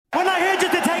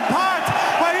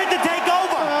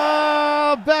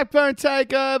Backbone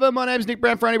Takeover. My name's Nick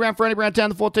Brown, Franny Brown, down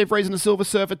the 14th reason, the Silver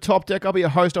Surfer, Top Deck. I'll be your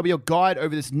host, I'll be your guide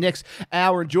over this next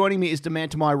hour. And joining me is the man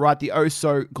to my right, the oh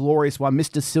so glorious one,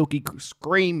 Mr. Silky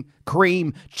Scream,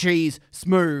 Cream, Cheese,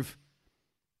 Smooth,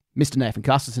 Mr. Nathan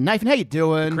Gustafson. Nathan, how you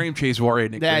doing? Cream cheese warrior,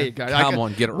 Nick. There you go. Come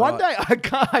on, get it One right.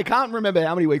 day, I can't remember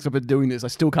how many weeks I've been doing this. I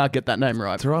still can't get that name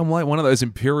right. So I'm like one of those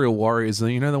Imperial warriors.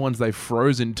 You know the ones they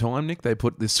froze in time, Nick? They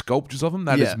put the sculptures of them?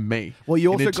 That is me. Well,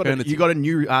 you In also eternity. got a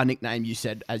new nickname you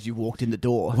said as you walked in the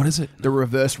door. What is it? The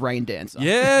reverse rain dancer.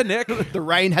 Yeah, Nick. The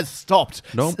rain has stopped.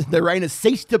 Nope. The rain has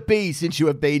ceased to be since you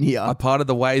have been here. I parted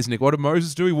the ways, Nick. What did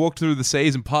Moses do? He walked through the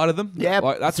seas and parted them? Yeah,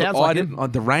 that's sounds what I like did.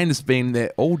 it. The rain has been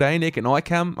there all day, Nick, and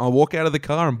I walk out of the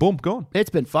car and boom, gone. It's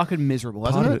been fucking miserable,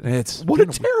 hasn't Parted it? It's What a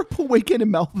been terrible weekend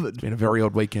in Melbourne. been a very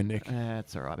odd weekend, Nick.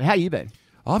 That's all right. How you been?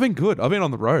 I've been good. I've been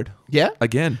on the road. Yeah?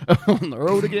 Again. On the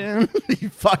road again? You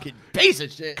fucking piece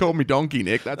of shit. Call me donkey,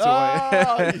 Nick. That's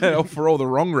why. For all the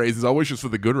wrong reasons. I wish it was for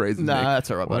the good reasons, Nah, Nick. that's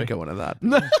all right, I won't buddy. go into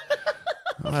that.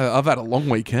 I've had a long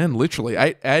weekend, literally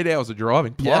 8 hours of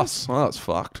driving plus. Oh, it's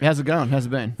fucked. How's it going? How's it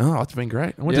been? Oh, it's been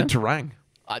great. I went Yeah? to Terang.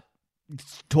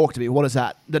 Talk to me. What is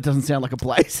that? That doesn't sound like a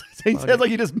place. It sounds like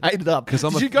you just made it up. 'Cause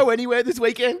I'm Did a- you go anywhere this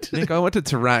weekend? Nick, I went to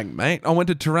Terang, mate. I went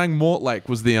to Terang Mortlake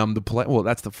was the play. Well,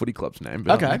 that's the footy club's name.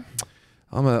 But Okay.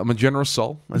 I'm a generous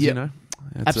soul, as Yep. you know.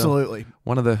 It's, Absolutely.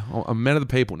 one of a man of the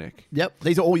people, Nick. Yep.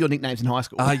 These are all your nicknames in high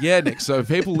school. Yeah, Nick. So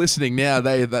people listening now,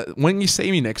 when you see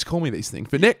me next, call me these things.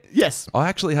 But Nick, yes. I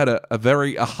actually had a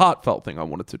very heartfelt thing I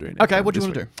wanted to do. Nick, Okay, what do you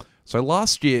this want to week. So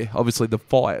last year, obviously, the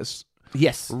fires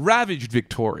Yes. ravaged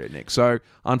Victoria, Nick. So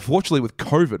unfortunately, with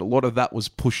COVID, a lot of that was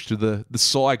pushed to the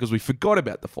side because we forgot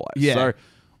about the fires. Yeah.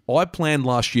 So I planned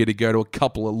last year to go to a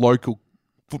couple of local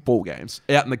football games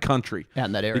out in the country, Out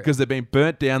in that area. because they've been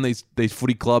burnt down, these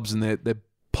footy clubs and their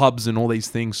pubs and all these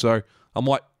things. So I'm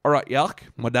like, all right, yuck,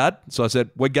 my dad. So I said,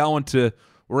 we're going to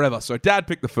wherever. So Dad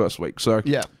picked the first week. So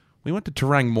Yeah. we went to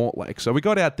Terang Mortlake. So we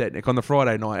got out there, Nick, on the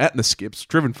Friday night, out in the skips,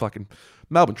 driven fucking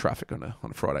Melbourne traffic on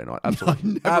a Friday night.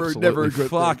 Absolutely. never a good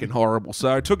thing. fucking horrible.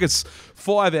 So it took us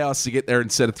 5 hours to get there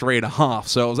instead of 3.5.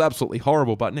 So it was absolutely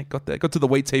horrible. But Nick got there, got to the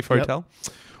Wheat Heath Hotel.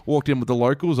 Walked in with the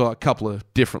locals, a couple of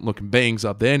different looking beings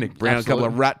up there. Nick Brown, a couple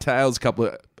of rat tails, a couple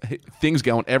of things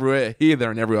going everywhere, here,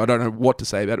 there, and everywhere. I don't know what to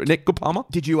say about it. Nick, good palmer.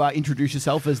 Did you introduce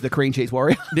yourself as the cream cheese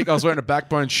warrior? Nick, I was wearing a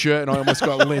Backbone shirt and I almost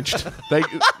got lynched.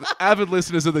 Avid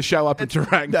listeners of the show up in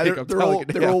Terang. No, Nick, I'm they're telling all, you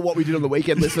they're now. all what we did on the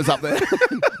weekend listeners up there.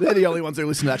 They're the only ones who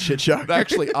listen to that shit show. They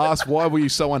actually asked, why were you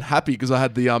so unhappy? Because I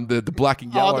had the black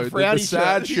and yellow, the the frowny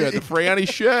sad shirt. shirt, the frowny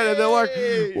shirt. And they're like,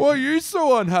 why are you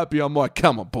so unhappy? I'm like,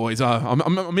 come on, boys.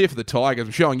 I'm here for the Tigers.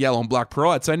 I'm showing yellow and black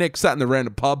pride. So Nick sat in the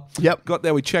random pub. Yep. Got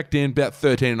there. We checked in. About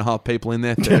 13 and a half people in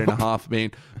there. 13 and a half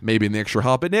being maybe in the extra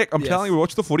half. But Nick, I'm Yes. telling you, we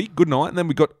watched the footy. Good night. And then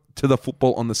we got to the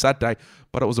football on the Saturday.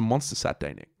 But it was a monster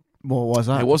Saturday, Nick. What was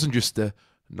that? It wasn't just the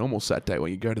normal Saturday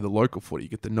when you go to the local footy. You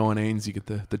get the 19s, you get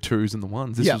the 2s and the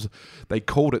 1s. This Yeah. was, they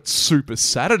called it Super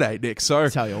Saturday, Nick. So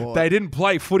Tell you what. they didn't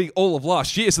play footy all of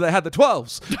last year, so they had the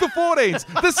 12s, the 14s,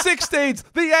 the 16s,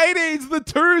 the 18s, the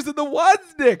 2s, and the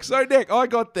 1s, Nick. So, Nick, I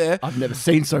got there. I've never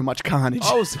seen so much carnage.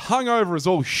 I was hungover as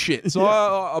all shit. So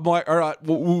I'm like, all right,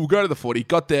 we'll go to the footy.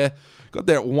 Got there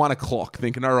at 1 o'clock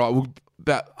thinking, all right,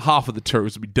 about half of the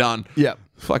 2s will be done. Yeah.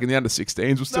 Fucking the under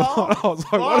 16s were still No, on. I was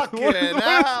like, fucking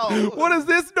hell. what is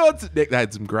this nonsense? Nick, they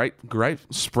had some great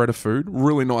spread of food.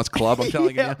 Really nice club, I'm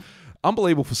telling Yeah. you now.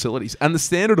 Unbelievable facilities. And the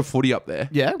standard of footy up there,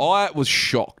 Yeah. I was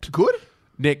shocked. Good?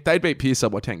 Nick, they beat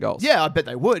Pearsall by 10 goals. Yeah, I bet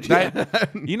they would. They- Yeah.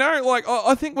 you know, like,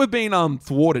 I think we've been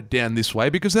thwarted down this way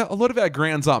because a lot of our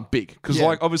grounds aren't big. Because, Yeah.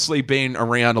 like, obviously being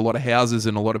around a lot of houses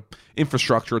and a lot of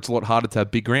infrastructure, it's a lot harder to have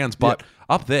big grounds. But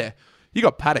up there, you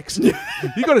got paddocks.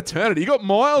 You got eternity. You got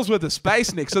miles worth of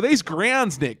space, Nick. So these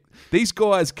grounds, Nick, these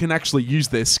guys can actually use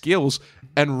their skills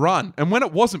and run. And when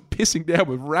it wasn't pissing down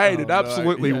with rain and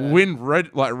absolutely wind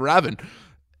ravin',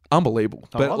 unbelievable.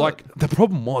 But love like the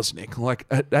problem was, Nick, like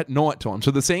at night time.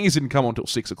 So the singers didn't come on until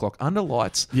 6 o'clock. Under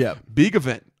lights. Yeah. Big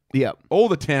event. Yeah. All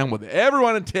the town were there.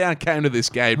 Everyone in town came to this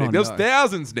game, Nick. Oh, There was no.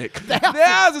 thousands, Nick.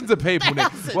 Thousands of people, Nick.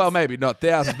 Thousands. Well, maybe not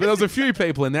thousands, but there was a few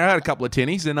people in there. I had a couple of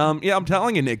tinnies, and yeah, I'm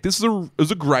telling you, Nick, it was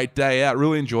a great day out.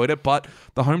 Really enjoyed it, but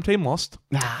the home team lost.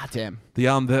 Ah, damn.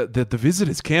 The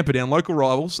visitors, Camperdown, local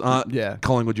rivals. Yeah.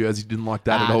 Collingwood Jersey didn't like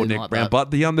that at Ah, all, didn't Nick like Brown. that.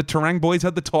 But the Terang boys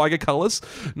had the Tiger colours.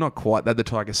 Not quite. They had the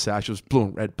Tiger sash. It was blue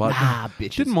and red, but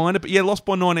Bitches. didn't mind it. But yeah, lost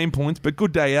by 19 points. But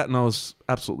good day out, and I was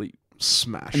absolutely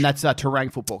smashed. And that's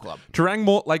Terang Football Club. Terang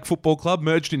Mortlake Football Club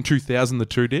merged in 2000. The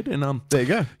two did, and There you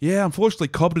go. yeah, unfortunately,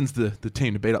 Cobden's the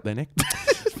team to beat up there, Nick.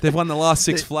 They've won the last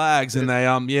 6 flags, and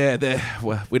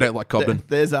we don't like Cobden.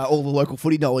 There's all the local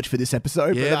footy knowledge for this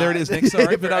episode. Yeah, there it is, Nick.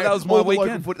 Sorry, but that was my all the local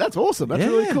weekend. That's awesome. That's Yeah,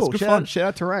 really it's cool. good Shout fun.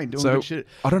 out to Rain doing So good shit.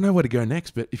 I don't know where to go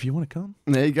next, but if you want to come,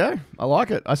 There you go. I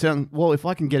like it. If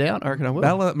I can get out, I reckon I will.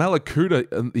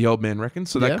 Malakuta, the old man reckons,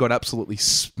 so Yeah. that got absolutely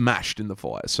smashed in the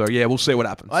fire. So yeah, we'll see what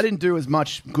happens. I didn't do as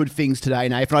much good things today,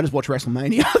 Nathan. I just watched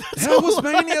WrestleMania. That's How all. was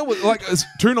Mania? Like it's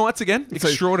 2 nights again,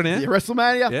 extraordinaire. Yeah,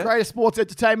 WrestleMania, Yeah. greatest sports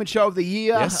entertainment show of the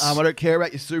year. Yes. I don't care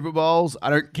about your Super Bowls. I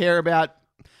don't care about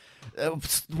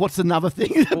what's another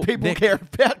thing that people Nick. care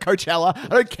about. Coachella. I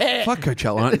don't care. Fuck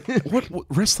Coachella. what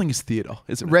wrestling is theatre,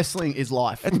 isn't it? Wrestling is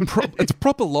life. It's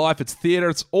proper life. It's theatre.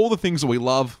 It's all the things that we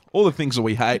love, all the things that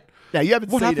we hate. Now, you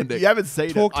haven't What seen happened, it. Nick? You haven't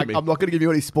seen Talk it. to me. I'm not going to give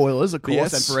you any spoilers, of course,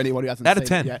 Yes. and for anyone who hasn't Out of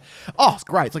seen 10. it yet. Oh, it's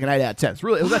great. It's like an 8 out of 10.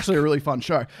 It was actually a really fun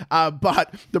show.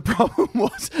 But the problem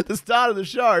was, at the start of the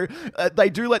show, they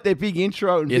do like their big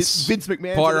intro, and Yes. Vince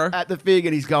McMahon's Pyro. at the thing,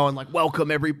 and he's going like, welcome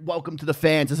to the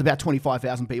fans. There's about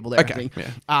 25,000 people there, Okay, I think.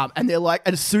 yeah. And they're like,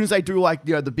 and as soon as they do like,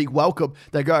 the big welcome,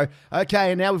 they go,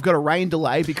 okay, and now we've got a rain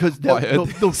delay because I heard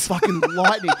the fucking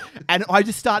lightning. And I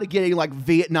just started getting like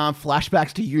Vietnam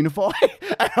flashbacks to Unify.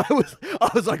 And I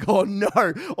was like, oh no.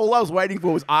 All I was waiting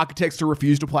for was Architects to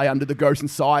refuse to play Under the Ghost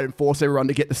Inside and force everyone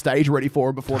to get the stage ready for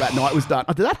him before that night was done.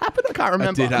 Oh, did that happen? I can't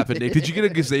remember. It did happen, Nick. Did you get a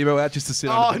gazebo out just to sit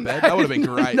under the bed? That would have been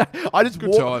great. No, I just Good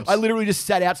walked, times. I literally just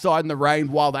sat outside in the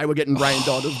rain while they were getting rained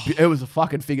on. It was a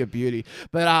fucking figure of beauty.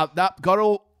 But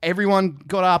everyone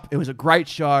got up. It was a great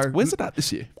show. Where's it at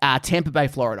this year? Tampa Bay,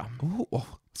 Florida. Ooh,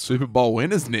 Super Bowl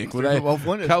winners, Nick. Super Bowl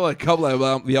winners. Couple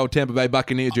of the old Tampa Bay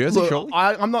Buccaneer jersey, Look, surely.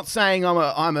 I'm not saying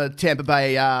I'm a Tampa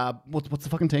Bay what's the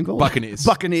fucking team called? Buccaneers.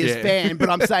 Buccaneers Yeah. fan, but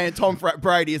I'm saying Tom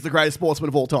Brady is the greatest sportsman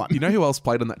of all time. You know who else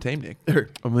played on that team, Nick? Who?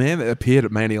 A man that appeared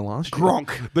at Mania last year.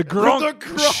 Gronk. The Gronk. The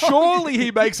Gronk. Surely he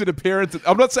makes an appearance.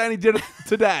 I'm not saying he did it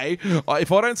today.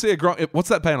 If I don't see a Gronk, what's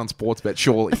that paying on Sportsbet?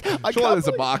 Surely. Surely there's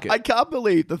a market. I can't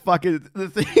believe the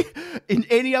thing. In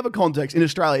any other context in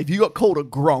Australia, if you got called a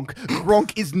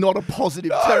Gronk is not a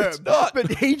positive term. it's not. But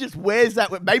he just wears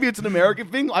that. Maybe it's an American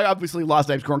thing. Like, obviously, last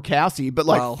name's Gronkowski, but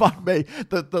like, Well. fuck me,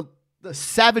 the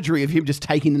savagery of him just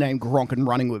taking the name Gronk and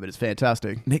running with it is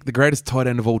fantastic. Nick, the greatest tight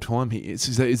end of all time he is.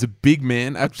 He's a big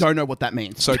man. Don't know what that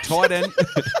means. So tight end,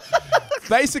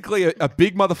 basically a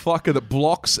big motherfucker that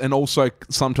blocks and also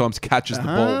sometimes catches the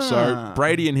ball. So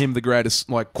Brady and him, the greatest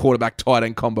like quarterback tight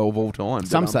end combo of all time.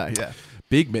 Some But, say, yeah.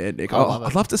 Big man, Nick. love it.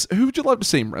 I'd love to. Who would you love to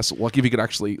see him wrestle? Like if you could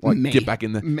actually like Me. get back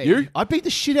in there. Me. You? I beat the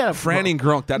shit out of Franny and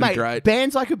Gronk, that'd be Mate, great.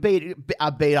 Bands I could beat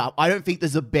up. I don't think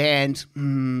there's a band.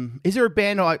 Is there a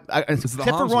band? Except for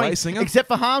Harm's Ronnie, Way singer? except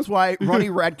for Harm's Way, Ronnie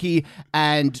Radke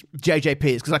and JJ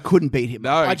Pierce, because I couldn't beat him.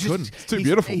 No, you couldn't. It's too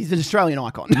beautiful. He's an Australian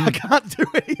icon. I can't do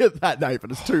any of that,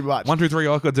 Nathan. It's too much. 1, 2, 3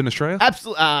 icons in Australia.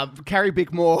 Absolutely. Carrie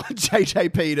Bickmore,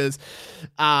 JJ Peters,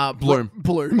 Bloom.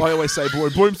 Bloom. I always say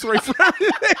Bloom. Bloom's 3 for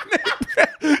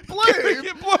Bloom.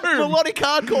 Bloom. Melodic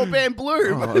hardcore band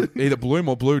Bloom. Either Bloom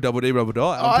or Blue Double D Double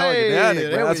Die. I'm telling you now, Nick.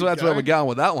 there That's we where go. we're going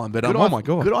with that one. But Good oh my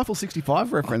god, Good Eiffel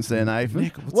 65 reference there, Nathan.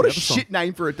 Nick, what's what the a other song? shit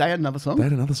name for it. They had another song. they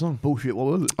had another song. Bullshit. What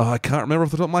was it? Oh, I can't remember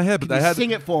off the top of my head, but they had.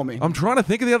 Sing it for me. I'm trying to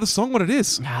think of the other song. What it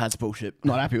is? That's bullshit.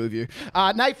 Not happy with you.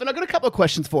 Nathan, I've got a couple of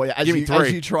questions for you. Give me three.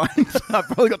 As you try. I've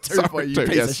probably got two Sorry, for you, two,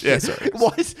 piece yes, of shit.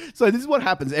 yes, sorry. So this is what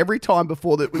happens every time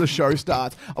before the show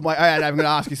starts. I'm like, hey, I'm going to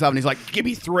ask you something. He's like, give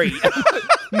me three.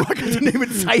 Like, I didn't even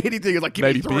say anything. He's like, give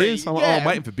Maybe me three. beers. I'm like, oh, I'm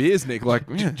waiting for beers, Nick. Like,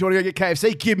 yeah. Do you want to go get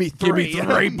KFC? Give me three. Give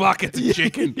me 3 buckets of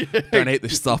chicken. Don't eat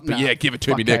this stuff, but Nah, yeah, give it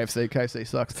to fuck me, Nick. KFC. KFC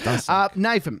sucks. suck.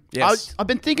 Nathan, Yes. I've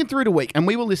been thinking through the week, and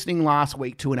we were listening last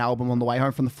week to an album on the way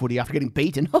home from the footy after getting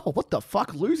beaten. Oh, what the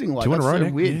fuck? Losing like 2 in a that's row, so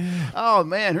Nick. weird. Yeah. Oh,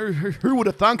 man. Who would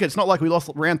have thunk it? It's not like we lost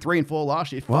round 3 and 4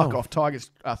 last year. Fuck Wow. off.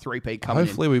 Tigers 3-peat coming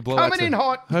Hopefully in. we blow coming out to, in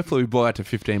hot. Hopefully we blow out to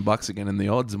 $15 again in the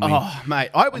odds, and we. Oh,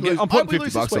 mate. I hope we lose. I'm I hope putting we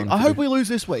lose $50 this week. on I for hope you. we lose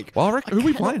this week. Well, I reckon, who are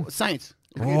we cannot- playing? Saints.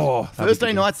 Oh, that'd be Thursday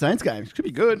good. night Saints game. Could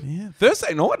be good. Yeah.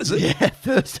 Thursday night, is it? Yeah,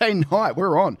 Thursday night.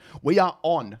 We're on. We are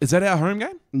on. Is that our home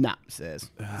game? Nah,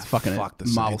 says it's fucking fuck the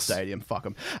Marvel Saints. Stadium. Fuck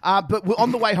them. But we're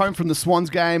on the way home from the Swans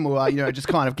game. We're just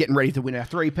kind of getting ready to win our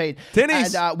 3-peat.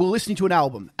 Tennies. And we're listening to an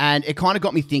album, and it kind of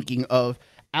got me thinking of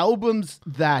albums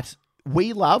that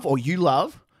we love or you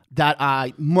love that are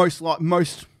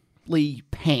mostly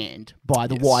panned by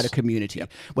the wider community.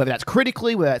 Whether that's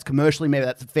critically, whether that's commercially, maybe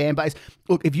that's the fan base.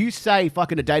 Look, if you say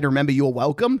fucking A Day to Remember You're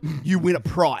Welcome, you win a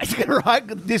prize, right?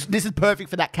 This is perfect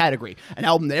for that category. An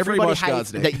album that everybody mosh hates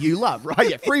guards, Nick. that you love, right?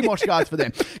 Yeah, free mosh guards for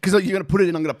them. Because you're going to put it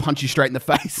in, I'm going to punch you straight in the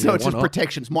face. So Yeah, it's why just not?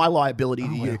 protection. It's my liability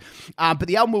to you. But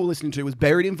the album we were listening to was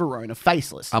Buried in Verona,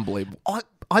 Faceless. Unbelievable.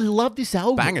 I love this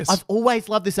album. Bangers. I've always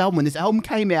loved this album. When this album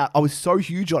came out, I was so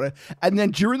huge on it. And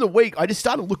then during the week, I just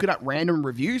started looking up random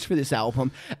reviews for this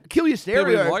album. Kill Your People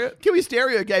Stereo. didn't like it? Kill Your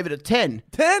Stereo gave it a 10.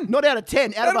 10? Not out of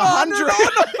 10, out of 100.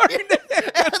 100.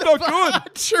 That's not good.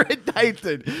 100,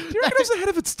 Nathan. Do you reckon it was ahead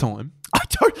of its time? I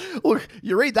don't look.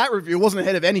 You read that review; it wasn't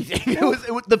ahead of anything. It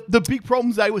was the big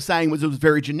problems they were saying was it was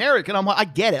very generic, and I'm like, I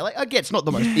get it. Like, I get it's not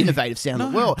the most innovative sound in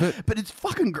the world, but it's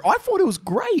fucking. I thought it was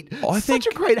great. Such a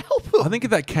great album. I think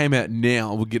if that came out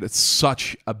now, we'd get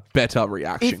such a better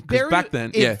reaction. Because back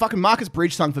then, if fucking Marcus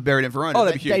Bridge sung for Buried in Verona,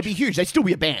 they'd be huge. They'd be huge. They'd still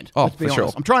be a band. Oh, let's be for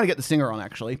honest. sure. I'm trying to get the singer on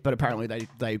actually, but apparently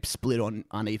they split on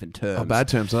uneven terms. Oh, bad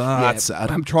terms. That's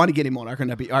sad. I'm trying to get him on. I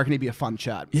reckon he'd be a fun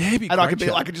chat. Yeah, he'd be and I great could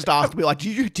chat. I could just ask, be like,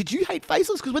 did you hate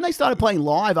Faceless? Because when they started playing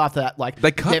live after that, like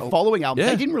their following album,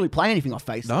 they didn't really play anything off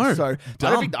Faceless. No, so I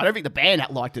don't think the band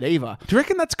liked it either. Do you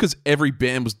reckon that's because every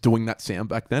band was doing that sound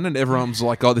back then, and everyone was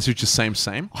like, "Oh, this is just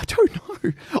same"? I don't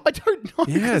know.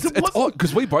 Yeah, it's odd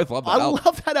because we both love that album. I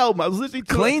love that album. I was listening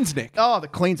to Cleans, Nick. Oh, the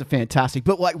Cleans are fantastic.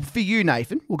 But like for you,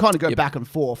 Nathan, we'll kind of go back and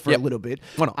forth for a little bit.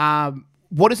 Why not?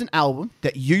 What is an album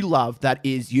that you love that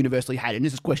is universally hated? And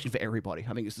this is a question for everybody.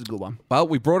 I think this is a good one. Well,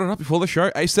 we brought it up before the show.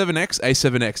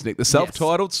 A7X, Nick, the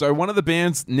self-titled. So one of the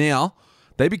bands now,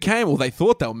 they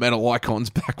thought they were metal icons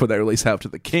back when they released Hail to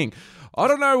the King. I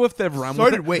don't know if they've run so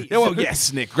with did it. we. Yeah, well,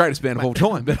 yes, Nick, greatest band of all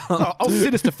time. But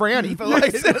Sinister Frowny. For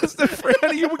like, Sinister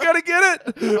Frowny, you were going to get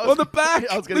it on the back,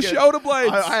 the shoulder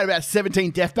blades. I had about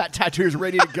 17 Death Bat tattoos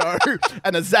ready to go,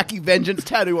 and a Zaki Vengeance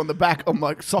tattoo on the back on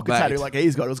my soccer tattoo like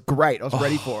he's got. It was great. I was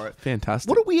ready for it. Fantastic.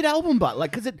 What a weird album, but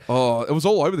like, because it. Oh, it was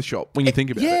all over the shop when you think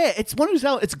about it. Yeah, it's one of those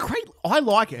albums. It's great. I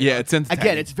like it. Yeah, it's entertaining.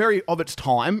 Again, it's very of its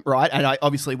time, right? And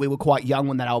obviously we were quite young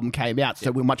when that album came out,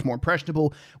 so we were much more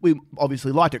impressionable. We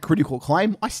obviously liked it. Critical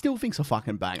acclaim. I still think's a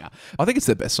fucking banger. I think it's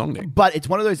their best song, Nick. But it's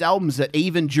one of those albums that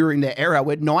even during their era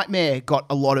where Nightmare got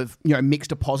a lot of, mixed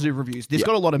to positive reviews, this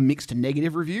got a lot of mixed to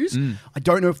negative reviews. I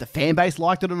don't know if the fan base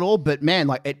liked it at all, but man,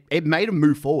 like it made them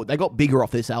move forward. They got bigger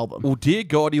off this album. Well, dear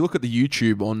God, you look at the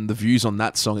YouTube on the views on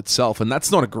that song itself, and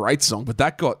that's not a great song, but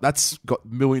that's got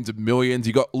millions of millions.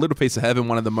 You got Little Piece of Heaven,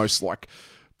 one of the most like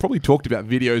probably talked about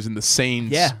videos in the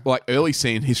scenes, like early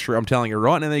scene history, I'm telling you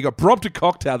right. And then you got Brompton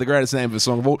Cocktail, the greatest name of a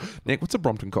song of all. Nick, what's a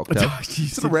Brompton Cocktail?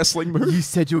 Is it a wrestling move? You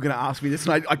said you were going to ask me this,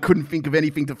 and I couldn't think of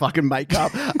anything to fucking make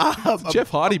up.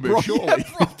 Jeff Hardy move, surely.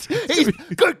 He's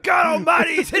good God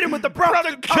Almighty, he's hit him with the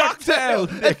Brompton Cocktail.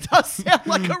 It does sound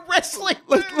like a wrestling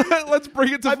move. Let's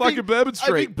bring it to fucking Bourbon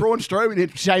Street. I think Braun Strowman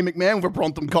hit Shane McMahon with a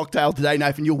Brompton Cocktail today,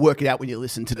 Nathan. You'll work it out when you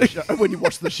listen to the show, when you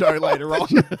watch the show later on.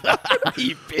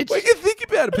 You bitch. When you think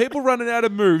about it, people running out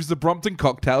of moves, the Brompton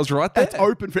Cocktail's right there. It's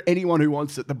open for anyone who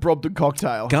wants it, the Brompton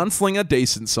Cocktail. Gunslinger,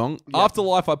 decent song.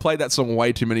 Afterlife, I played that song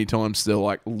way too many times still,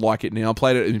 like it now. I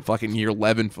played it in fucking year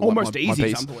 11 for Almost my Easy,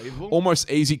 piece. unbelievable.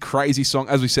 Almost Easy, crazy song.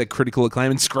 As we said, critical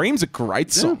acclaim. And Scream's a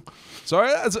great song. So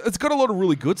it's got a lot of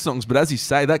really good songs, but as you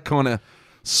say, that kind of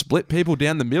split people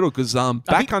down the middle because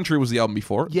Backcountry was the album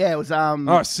before it. Yeah, it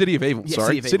was... City of Evil,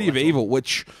 sorry. City of Evil,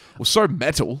 which was so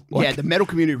metal. Like, the metal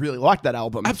community really liked that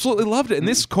album. Absolutely loved it. And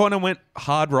this kind of went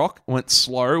hard rock, went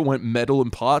slow, went metal in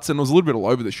parts, and it was a little bit all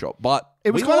over the shop. But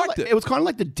it was kind of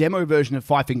like the demo version of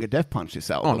Five Finger Death Punch,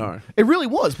 this album. Oh, no. It really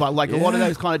was, but like a lot of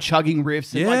those kind of chugging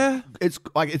riffs. And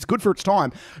it's good for its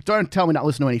time. Don't tell me not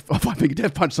listen to any Five Finger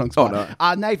Death Punch songs. Oh,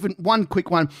 no. Nathan, one quick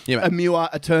one. Yeah,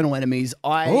 Amua, Eternal Enemies.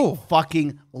 I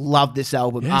fucking love this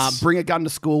album. Yes. Bring a Gun to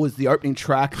School is the opening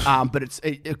track, but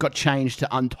it got changed to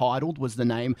Untitled was the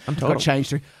name. Untitled. It got changed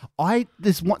to...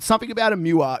 There's something about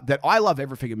Amua that I love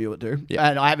everything Amua do,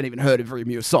 and I haven't even heard every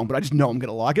Amua song, but I just know I'm going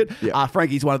to like it. Yeah.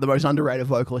 Frankie's one of the most underrated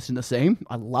vocalists in the scene.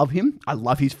 I love him. I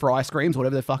love his fry screams,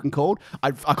 whatever they're fucking called.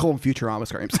 I call them Futurama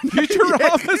screams.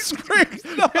 Futurama screams?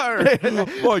 No.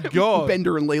 Oh, my God.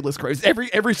 Bender and Leela screams.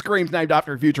 Every scream's named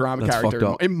after a Futurama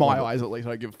character. In my eyes, at least.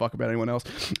 I don't give a fuck about anyone else.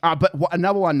 But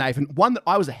another one, Nathan, one that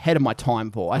I was ahead of my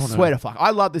time for. I swear to fuck.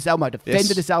 I love this album. I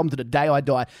defended this album to the day I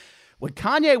die. When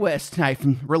Kanye West,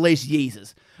 Nathan, released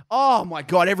Yeezus, oh my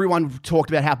God, everyone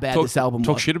talked about how bad this album was.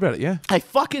 Talk shit about it, yeah. I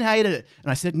fucking hated it. And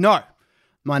I said, no.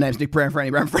 My name's Nick Brown, Franny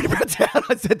Brown Town.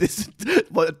 I said this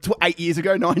 8 years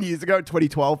ago, 9 years ago,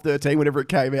 2012, 13, whenever it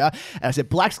came out. And I said,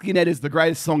 Black Skinhead is the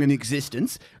greatest song in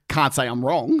existence. Can't say I'm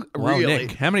wrong, well, really.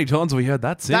 Nick, how many times have we heard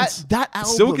that since? That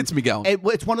album still gets me going.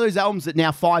 It's one of those albums that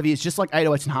now 5 years, just like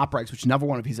 808s and Heartbreaks, which is another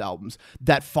one of his albums,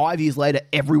 that 5 years later,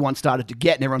 everyone started to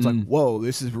get, and everyone's like, whoa,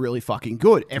 this is really fucking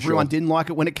good. Everyone didn't like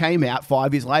it when it came out.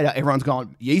 5 years later, everyone's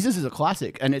going, Yeezus is a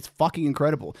classic, and it's fucking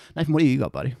incredible. Nathan, what do you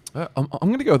got, buddy? I'm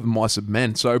going to go with Mice of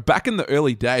Men. So back in the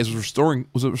early days, was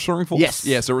it Restoring Force? Yes.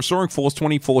 Yeah, so Restoring Force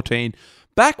 2014.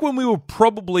 back when we were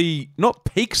probably not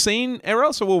peak scene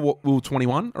era, so we were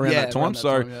 21 around that time.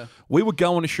 We were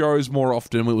going to shows more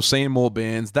often. We were seeing more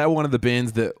bands. They were one of the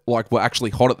bands that like were actually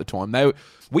hot at the time.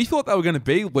 We thought they were going to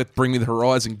be with Bring Me the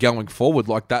Horizon going forward,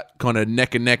 like that kind of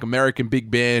neck and neck American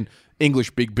big band,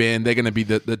 English big band. They're going to be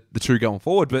the two going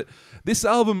forward. But this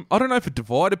album, I don't know if it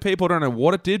divided people. I don't know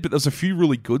what it did, but there's a few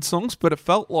really good songs. But it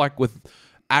felt like with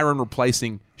Aaron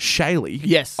replacing Shaylee.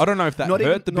 Yes. I don't know if that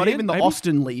hurt the band. Not even the maybe?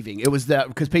 Austin leaving. It was that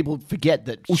because people forget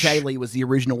that Shaylee was the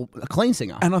original clean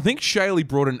singer. And I think Shaylee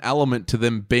brought an element to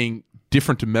them being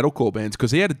different to metalcore bands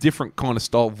because he had a different kind of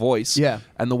style voice. Yeah.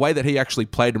 And the way that he actually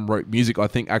played and wrote music, I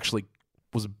think actually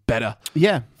was a better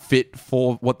fit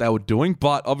for what they were doing.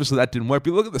 But obviously that didn't work.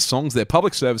 But look at the songs there.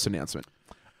 Public service announcement.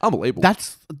 Unbelievable.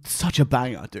 That's such a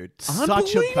banger, dude.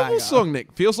 Such a banger song,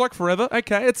 Nick. Feels like forever.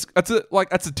 Okay, it's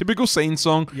a typical scene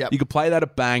song. Yep. You could play that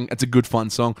at bang. It's a good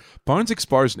fun song. Bones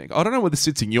Exposed, Nick. I don't know whether this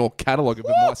sits in your catalogue of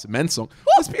a Mice and Men song.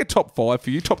 Let's be a top 5 for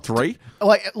you. Top 3.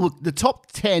 Like, look, the top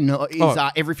 10 is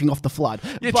Everything Off the Flood,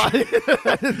 but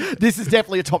this is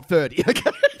definitely a top 30.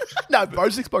 No,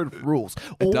 Bones Exposed rules.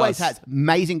 Always has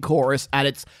amazing chorus, and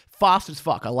it's fast as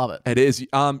fuck. I love it. It is.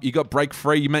 You got Break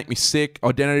Free, You Make Me Sick,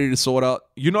 Identity Disorder.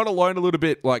 You're Not Alone, a little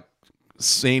bit like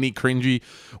sceney, cringy.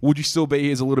 Would You Still Be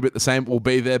Here is a little bit the same. Will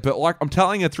be there. But like I'm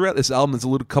telling you, throughout this album, there's a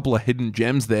little couple of hidden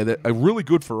gems there that are really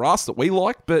good for us that we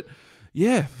like. But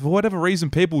yeah, for whatever reason,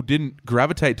 people didn't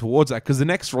gravitate towards that because the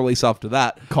next release after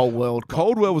that, Cold World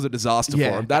was a disaster for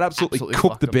them. That absolutely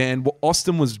cooked the band. Well,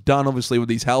 Austin was done, obviously, with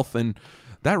his health, and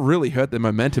that really hurt their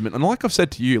momentum. And like I've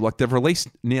said to you, like they've released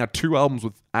now 2 albums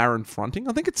with Aaron fronting.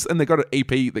 I think and they got an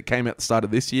EP that came out at the start of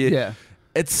this year. Yeah.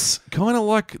 It's kind of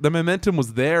like the momentum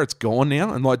was there. It's gone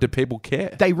now. And like, do people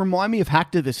care? They remind me of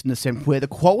Hacktivist in the sense where the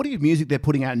quality of music they're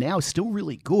putting out now is still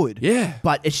really good. Yeah.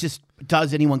 But it's just,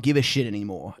 does anyone give a shit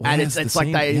anymore? Well, and it's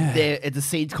like the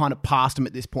seed's kind of past them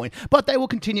at this point. But they will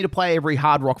continue to play every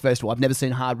hard rock festival. I've never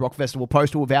seen a hard rock festival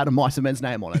poster without a Mice and Men's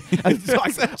name on it.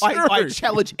 I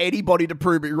challenge anybody to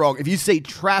prove me wrong. If you see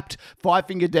Trapped, Five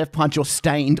Finger Death Punch, or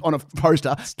Stained on a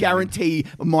poster, guarantee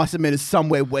Mice and Men is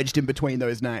somewhere wedged in between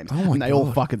those names. And they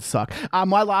all fucking suck.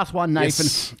 My last one, Nathan.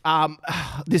 Yes.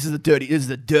 This is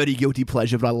a dirty guilty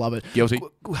pleasure, but I love it. Guilty.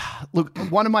 Look,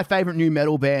 one of my favorite new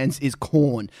metal bands is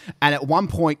Korn. And at one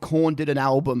point, Korn did an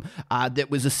album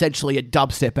that was essentially a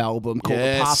dubstep album called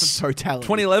The Path of Totality.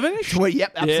 2011-ish?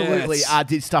 Yep, absolutely. Yes.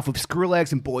 Did stuff with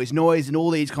Skrillex and Boys Noise and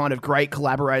all these kind of great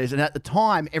collaborators. And at the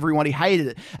time, everybody hated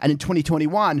it. And in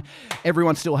 2021,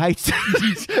 everyone still hates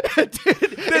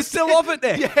it. They're still off it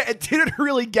there. Yeah, it didn't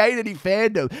really gain any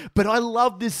fandom. But I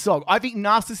love this song. I think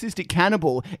Narcissistic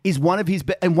Cannibal is one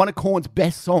of Korn's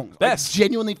best songs. Best. I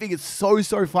genuinely think it's so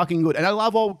fucking good. And I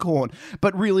love old Korn.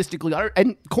 But realistically,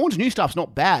 and Korn's new stuff's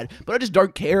not bad, but I just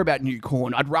don't care about new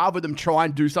Korn. I'd rather them try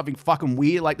and do something fucking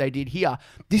weird like they did here.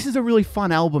 This is a really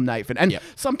fun album, Nathan. And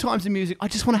sometimes in music, I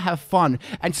just want to have fun.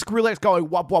 And Skrillex going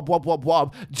wop, wop, wop, wop,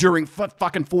 wop during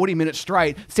fucking 40 minutes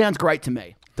straight sounds great to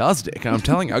me. Does, Dick. I'm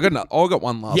telling you, I got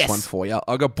one last one for you.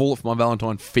 I got Bullet for My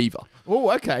Valentine, Fever.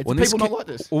 Oh, okay. Do people not like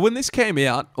this? Well, when this came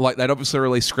out, like they'd obviously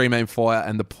released Scream Aim Fire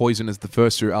and The Poison as the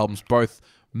first 2 albums, both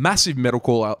massive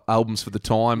metalcore albums for the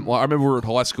time. Like, I remember we were at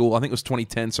high school. I think it was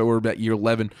 2010, so we were about year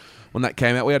 11 when that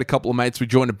came out. We had a couple of mates. We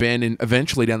joined a band in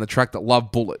eventually down the track that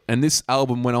loved Bullet. And this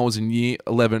album, when I was in year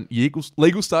 11,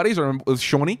 legal studies, I remember with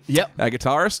Shawnee, our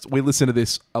guitarist, we listened to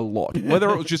this a lot. Whether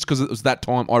it was just because it was that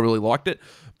time, I really liked it.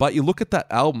 But you look at that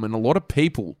album, and a lot of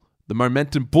people, the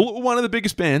momentum, Bullet were one of the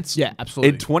biggest bands. Yeah,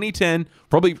 absolutely. In 2010,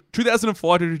 probably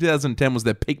 2005 to 2010 was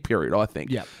their peak period, I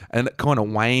think. Yeah. And it kind of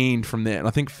waned from there. And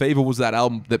I think Fever was that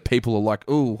album that people are like,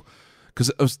 ooh, because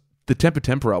it was the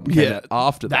Temper album came out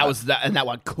after that. That was that, and that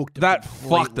one cooked them. That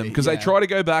fucked them because they try to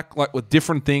go back like with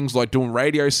different things, like doing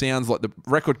radio sounds. Like the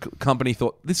record company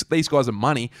thought these guys are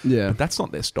money, but that's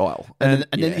not their style. And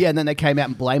then they came out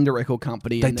and blamed the record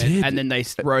company. And then they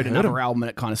wrote another album and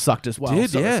it kind of sucked as well.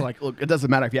 It's like, look, it doesn't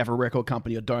matter if you have a record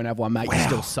company or don't have one, mate. You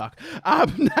still suck.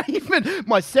 Even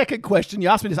my second question, you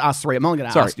asked me to ask 3. I'm only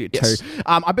going to ask you 2.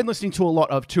 I've been listening to a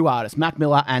lot of 2 artists, Mac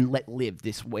Miller and Let Live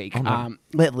this week.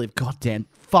 Let Live, goddamn.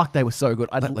 Fuck, they were so good.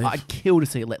 I'd kill to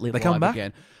see Let Live live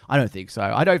again. I don't think so.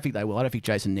 I don't think they will. I don't think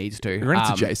Jason needs to. You're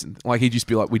into Jason. Like, he'd just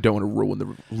be like, we don't want to ruin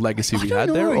the legacy we had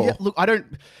there. Or? Yeah, look, I don't...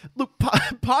 Look,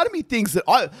 part of me thinks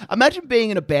that... Imagine being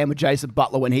in a band with Jason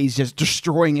Butler when he's just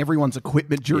destroying everyone's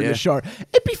equipment during the show.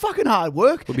 It'd be fucking hard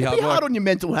work. It'd be hard on your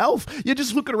mental health. You're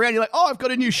just looking around, you're like, oh, I've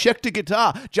got a new Schecter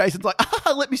guitar. Jason's like,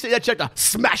 let me see that Schecter.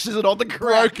 Smashes it on the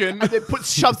ground. Broken. And then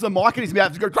shoves the mic in his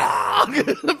mouth and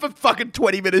goes, for fucking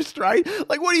 20 minutes straight.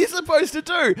 Like, what are you supposed to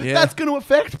do? Yeah. That's going to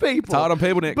affect people. It's hard on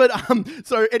people, Nick. But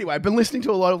so anyway, I've been listening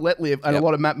to a lot of Let Live and a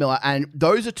lot of Mac Miller, and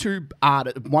those are two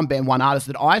one band, one artist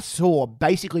that I saw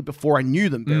basically before I knew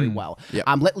them very well. Yep.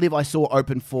 Let Live I saw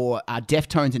open for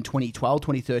Deftones in 2012,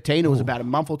 2013. It was about a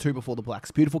month or two before The Black's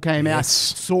Beautiful came out.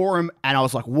 Saw them, and I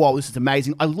was like, whoa, this is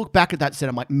amazing. I look back at that set,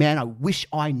 I'm like, man, I wish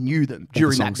I knew them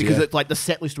during songs, that, because it's like the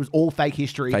set list was all Fake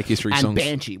History, and songs.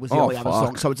 Banshee was the only other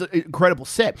song. So it's an incredible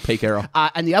set. Peak era.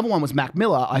 And the other one was Mac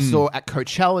Miller. I saw at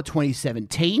Coachella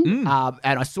 2017,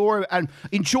 and I saw him and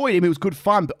enjoyed him. It was good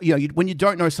fun. But when you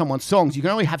don't know someone's songs, you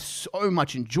can only have so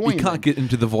much enjoyment. You can't get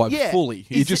into the vibe fully.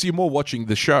 You're more watching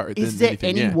the show. Is there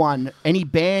anyone, any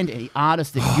band, any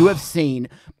artist that you have seen,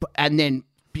 and then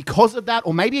because of that,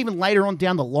 or maybe even later on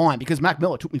down the line, because Mac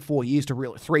Miller took me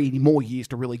 3 more years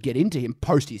to really get into him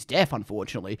post his death,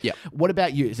 unfortunately. Yep. What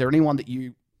about you? Is there anyone that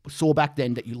you saw back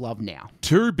then that you love now?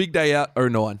 2 Big Day Out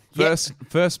 09.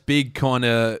 First big kind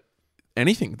of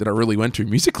anything that I really went to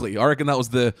musically. I reckon that was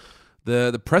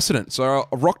the precedent. So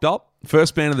I rocked up,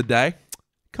 first band of the day,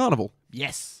 Carnival.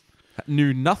 Yes.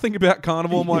 Knew nothing about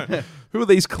Carnival. I'm like, who are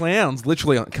these clowns?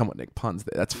 Literally, come on, Nick, puns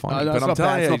there. That's funny. No, but I'm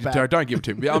telling you, don't give it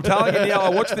to me. I'm telling you now, I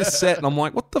watched this set and I'm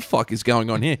like, what the fuck is going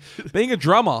on here? Being a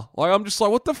drummer, I'm just like,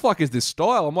 what the fuck is this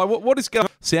style? I'm like, what is going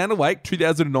on? Sound Awake,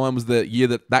 2009 was the year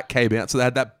that came out. So they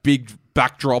had that big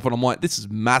backdrop and I'm like, this is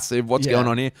massive. What's going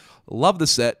on here? Love the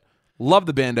set. Love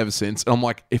the band ever since. And I'm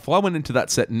like, if I went into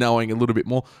that set knowing a little bit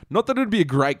more, not that it would be a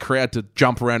great crowd to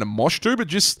jump around and mosh to, but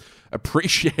just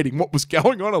appreciating what was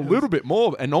going on a little bit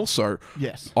more. And also,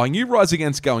 I knew Rise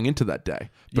Against going into that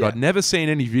day, but I'd never seen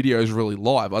any videos really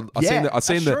live.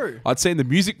 I'd seen the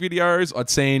music videos.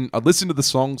 I'd listened to the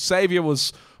song. Savior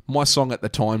was my song at the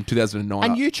time, 2009.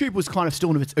 And YouTube was kind of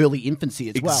still in its early infancy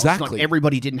as well. Exactly. It's not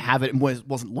everybody didn't have it and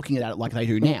wasn't looking at it like they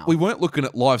do now. We weren't looking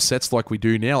at live sets like we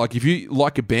do now. Like, if you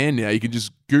like a band now, you can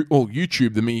just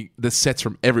YouTube the sets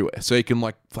from everywhere. So you can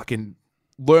fucking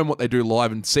learn what they do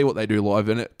live and see what they do live,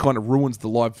 and it kind of ruins the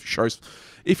live shows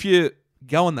if you're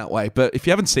going that way. But if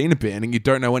you haven't seen a band and you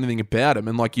don't know anything about them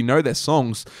and their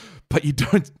songs, but you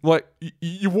don't,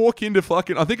 you walk into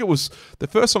fucking, I think it was, the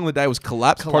first song of the day was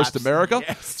Collapse. Post America.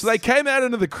 Yes. So they came out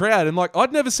into the crowd and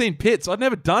I'd never seen pits. I'd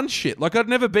never done shit. I'd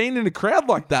never been in a crowd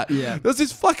like that. Yeah. There was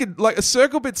this fucking, a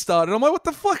circle bit started. I'm like, what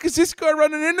the fuck is this guy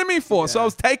running into me for? Yeah. So I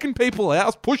was taking people out, I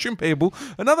was pushing people.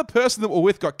 Another person that we're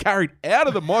with got carried out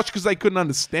of the mosh because they couldn't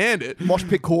understand it. Mosh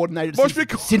pit coordinated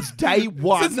since day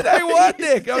one. Since day one,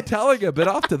 Nick. I'm telling you. But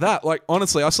after that,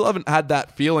 honestly, I still haven't had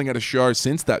that feeling at a show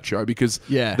since that show because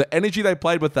the energy they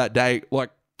played with that day,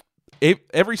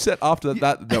 every set after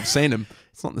that I've seen them,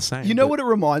 it's not the same. You know what it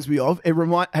reminds me of?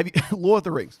 Have you Lord of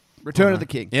the Rings, Return of the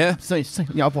King? Yeah. So,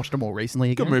 I've watched them all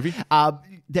recently again. Good movie.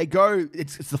 They go,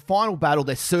 it's the final battle,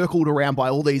 they're circled around by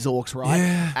all these orcs, right?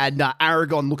 Yeah. And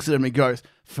Aragorn looks at him and goes,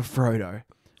 for Frodo.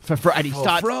 And he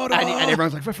starts, and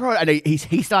everyone's like, for Frodo. And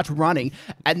he starts running.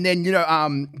 And then,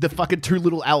 the fucking 2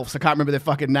 little elves, I can't remember their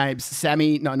fucking names.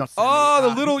 Sammy, no, not Sammy.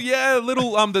 Oh,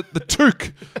 the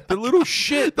took. The little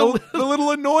shit. The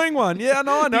little annoying one. Yeah,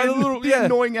 no, I know. The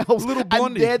annoying elves. Little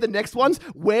blondie. And they're the next ones.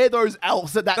 We're those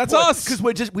elves at that That's point. us.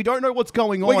 Because we don't know what's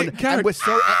going on. And we're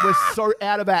so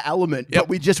out of our element. Yep. But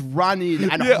we just run in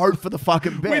and hope for the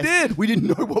fucking best. We did. We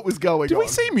didn't know what was going on. Did we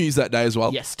see Muse that day as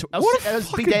well? Yes. It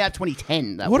was Big Day Out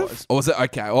 2010. Was it?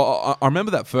 Okay. Well, I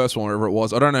remember that first one, wherever it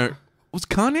was. I don't know. Was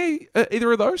Kanye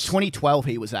either of those? 2012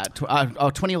 he was at.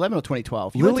 2011 or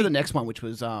 2012. You went to the next one, which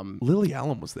was... Lily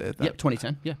Allen was there. Yep,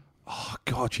 2010. Yeah. Oh,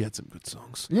 God, she had some good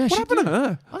songs. Yeah, what happened to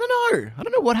her? I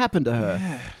don't know what happened to her.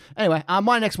 Yeah. Anyway,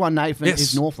 my next one, Nathan,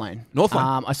 is Northlane.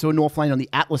 Northlane. I saw Northlane on the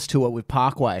Atlas tour with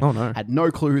Parkway. Oh, no. Had no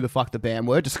clue who the fuck the band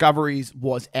were. Discoveries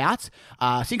was out.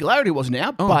 Singularity wasn't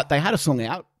out, but they had a song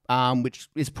out, which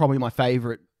is probably my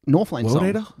favourite Northlane World song.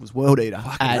 Eater? Was World Eater.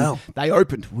 Fucking and hell. They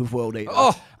opened with World Eater.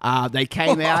 They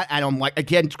came out, and I'm like,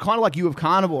 again, kind of like you with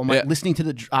Carnival. I'm like listening to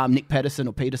the Nick Pedersen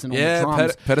on the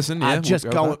drums. Pedersen, just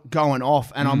going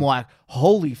off, and I'm like,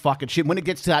 holy fucking shit. When it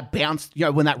gets to that bounce,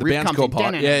 when that riff comes in,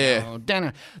 part.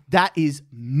 That is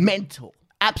mental.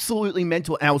 Absolutely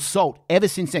mental. And I was sold ever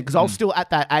since then, because I was still at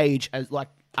that age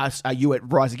as you at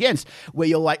Rise Against, where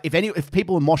you're like, if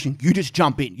people are moshing, you just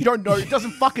jump in. You don't know. It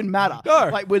doesn't fucking matter. No.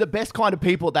 We're the best kind of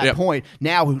people at that point.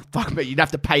 Now, fuck me, you'd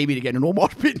have to pay me to get in all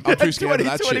mosh pit. I'm too scared of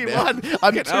that shit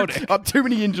now. I'm too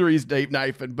many injuries deep,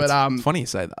 Nathan. But it's funny you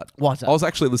say that. What's that? I was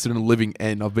actually listening to Living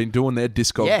End. I've been doing their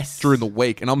disco during the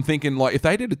week, and I'm thinking, if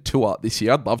they did a tour this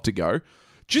year, I'd love to go.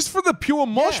 just for the pure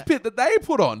mosh pit that they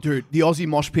put on. Dude, the Aussie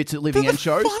mosh pits at Living They're End the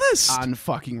shows, funnest.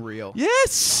 unfucking real.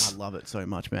 Yes. I love it so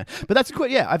much, man. But that's good.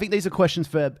 Yeah, I think these are questions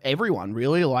for everyone,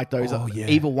 really. Like those,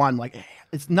 either one. Like,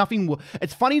 it's nothing.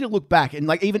 It's funny to look back and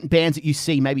like even bands that you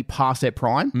see maybe past their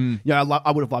prime. You know,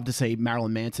 I would have loved to see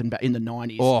Marilyn Manson back in the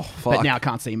 90s. Oh, fuck. But now I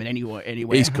can't see him anywhere.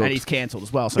 He's cooked. And he's cancelled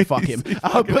as well. So fuck him. But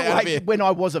fucking out of like here. when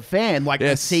I was a fan, like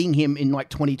Yes. seeing him in like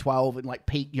 2012 and like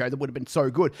peak, you know, that would have been so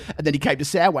good. And then he came to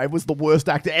Soundwave, was the worst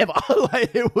actor ever.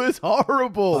 Like, it was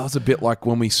horrible. That was a bit like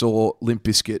when we saw Limp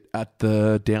Bizkit at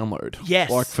the Download. Yes.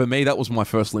 Like for me, that was my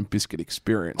first Limp Bizkit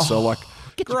experience. So like,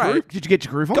 Get your groove. Did you get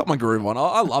your groove on? Got my groove on.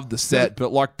 I loved the set,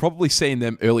 but like probably seeing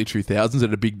them early 2000s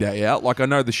at a big day out. Like I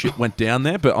know the shit went down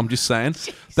there, but I'm just saying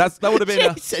that would have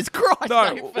been Jesus Christ.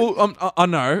 no. Nathan. Well, I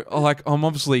know. Like I'm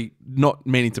obviously not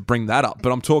meaning to bring that up,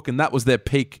 but I'm talking that was their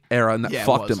peak era and that Yeah, it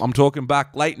fucked was. them. I'm talking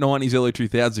back late 90s, early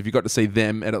 2000s. If you got to see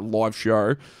them at a live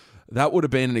show, that would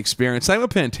have been an experience. Same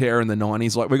with Pantera in the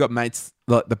 90s. Like we got mates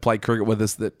that played cricket with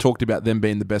us that talked about them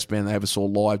being the best band they ever saw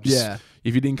live. Just, Yeah.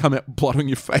 If you didn't come out blood on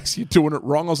your face, you're doing it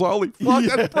wrong. I was like, holy fuck,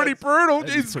 that's pretty brutal.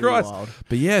 Jesus pretty Christ. wild.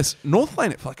 But yes, North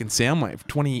Lane at fucking Soundwave,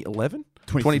 2011?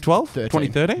 2012? 13.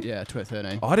 2013? Yeah,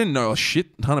 2013. I didn't know a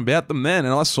shit ton about them then,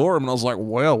 and I saw them and I was like,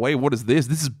 well, wait, what is this?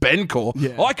 This is Bencore.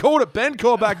 Yeah. I called it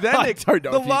Bencore back then, I Nick. don't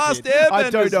know the if you last did. Airbenders, I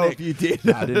don't know Nick. if you did.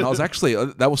 No, I didn't. I was actually,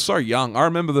 that was so young. I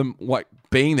remember them like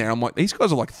being there. I'm like, these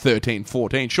guys are like 13,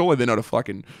 14. Surely they're not a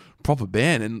fucking proper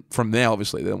band. And from there,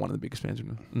 obviously, they're one of the biggest bands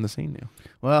in the scene now.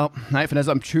 Well, Nathan, as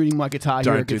I'm tuning my guitar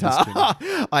Don't hero do this guitar,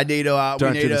 I need to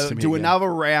Don't we do need this to to me do again.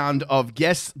 another round of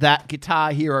guess that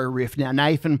guitar hero riff. Now,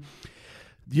 Nathan,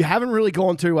 you haven't really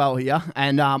gone too well here,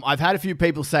 and I've had a few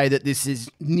people say that this is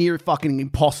near fucking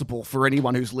impossible for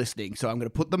anyone who's listening. So I'm going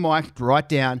to put the mic right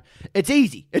down. It's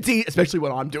easy. It's easy, especially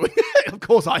what I'm doing. Of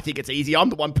course, I think it's easy. I'm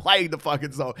the one playing the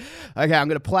fucking song. Okay, I'm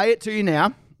going to play it to you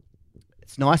now.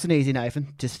 It's nice and easy,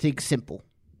 Nathan. Just think simple.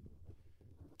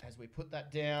 As we put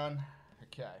that down,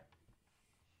 okay.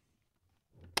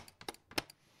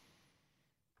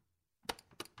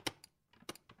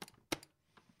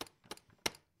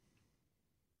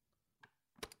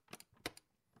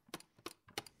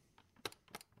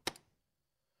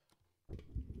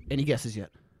 Any guesses yet?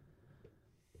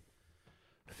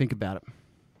 Think about it.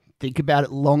 Think about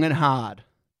it long and hard.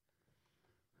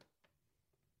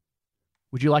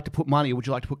 Would you like to put money or would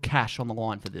you like to put cash on the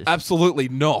line for this? Absolutely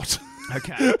not.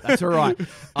 Okay, that's all right.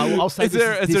 I'll say Is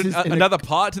there another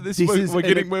part to this this we're is we're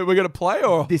going to play?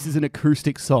 Or? This is an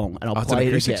acoustic song, and I'll Oh, it's an play it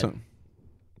acoustic again. song.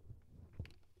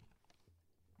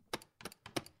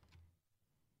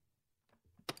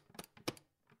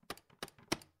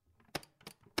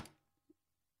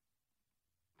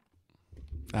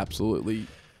 Absolutely.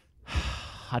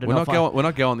 I don't We're know not if going. We're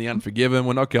not going the Unforgiven.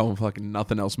 We're not going fucking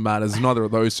Nothing Else Matters. Neither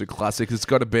of those two classics. It's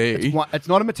got to be. it's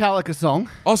not a Metallica song.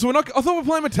 Oh, so we're not. I thought we were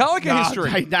playing Metallica No, history.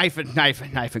 hey,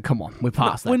 Nathan, come on. We're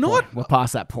past that we're point. not. We're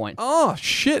past that point. Oh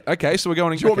shit. Okay, so we're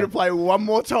going. Do you want me to play one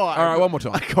more time? All right, one more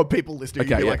time. I got people listening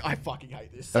Okay, and be yeah. like, I fucking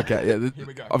hate this. Okay, yeah. Here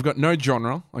we go. I've got no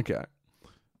genre. Okay.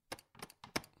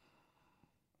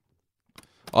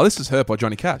 Oh, this is Hurt by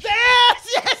Johnny Cash. Yes,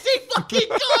 he fucking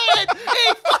got it.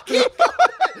 He fucking got it.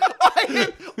 I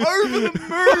am over the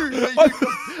moon. I'm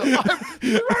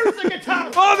through the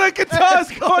guitar. Oh, the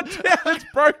guitar's gone down. It's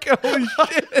broken. Holy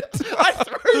shit. I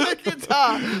threw the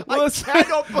guitar. Well, I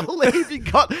cannot believe he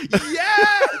got.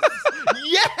 Yes,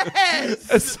 yes.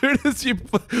 As soon as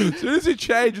you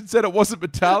changed and said it wasn't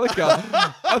Metallica,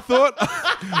 I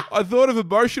thought of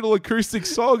emotional acoustic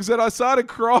songs, and I started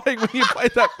crying when you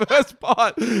played that first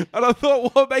part. And I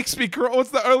thought, what makes me cry? What's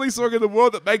the only song in the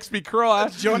world that makes me cry?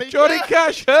 Johnny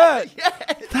Cash Hurt. Yes.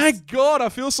 Thank God, I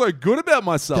feel so good about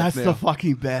myself That's now. the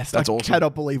fucking best. That's I awesome.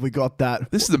 cannot believe we got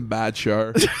that. This is a mad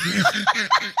show.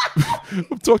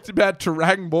 We've talked about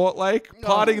Terang Mortlake,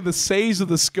 parting of the seas of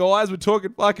the skies. We're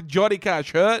talking fucking Johnny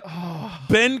Cash Hurt,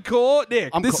 Ben Court.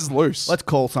 Nick, this is loose. Let's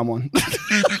call someone.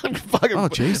 Fucking- Oh,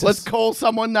 Jesus. Let's call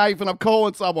someone, Nathan. I'm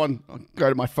calling someone. I'll go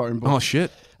to my phone book. Oh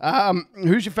shit.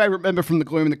 Who's your favourite member from the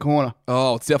Gloom in the Corner?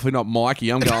 Oh, it's definitely not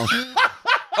Mikey. I'm going.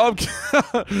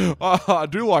 I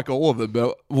do like all of them,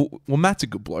 but well, Matt's a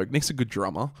good bloke. Nick's a good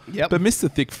drummer. Yep. But Mr.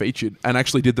 Thick featured and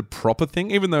actually did the proper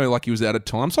thing, even though like he was out of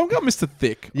time. So I'm going Mr.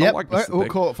 Thick. I Yep. like Mr. We'll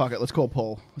Thick. call it. Fuck it. Let's call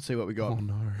Paul. Let's see what we got. Oh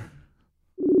no.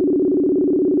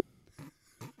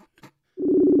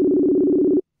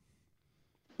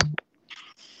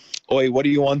 Oi, what do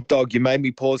you want, dog? You made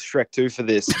me pause Shrek 2 for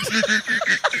this.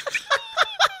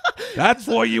 That's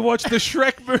why you watch the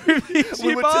Shrek movies,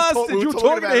 you bastard. we You were were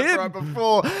talking to about it him. right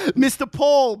before. Mr.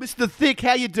 Paul, Mr. Thick,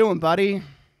 how you doing, buddy?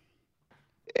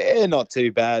 Not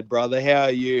too bad, brother. How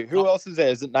are you? Who else is there?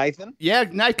 Is it Nathan? Yeah,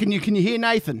 Nate, can you hear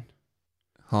Nathan?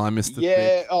 Hi, Mr. Yeah.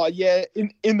 Thick. Oh, yeah.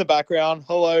 In the background.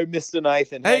 Hello, Mr.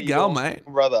 Nathan. Hey, How you gal, doing, mate.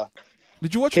 brother.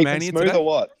 Did you watch Keeping Mania smooth today? or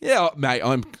what? Yeah, mate,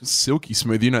 I'm silky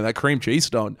smooth. You know that cream cheese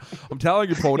stone. I'm telling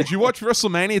you, Paul. Did you watch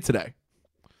WrestleMania today?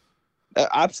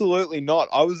 Absolutely not.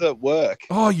 I was at work.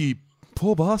 Oh, you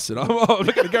poor bastard. I'm not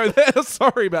going to go there.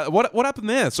 Sorry about it. What happened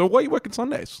there? So why are you working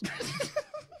Sundays?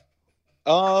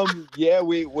 Yeah,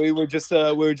 we were just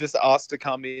asked to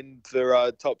come in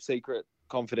for top secret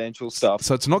confidential stuff.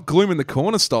 So it's not gloom in the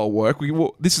corner style work.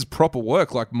 This is proper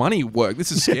work, like money work.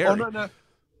 This is scary. Oh no.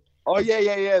 Oh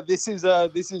yeah. This is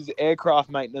aircraft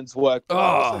maintenance work. But I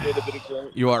also did a bit of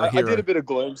gloom. You are a hero. I did a bit of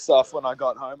gloom stuff when I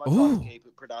got home. I tried Ooh. to keep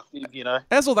it productive, you know.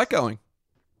 How's all that going?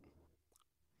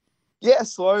 Yeah,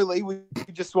 slowly. We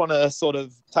just want to sort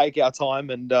of take our time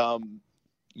and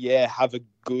have a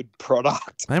good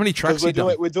product. How many tracks Because you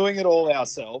done? we're doing it all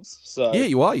ourselves. So Yeah,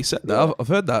 you are. You said that. Yeah. I've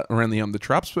heard that around the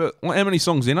traps. But how many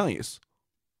songs in are you?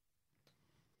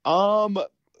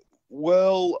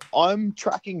 Well, I'm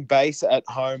tracking bass at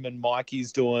home, and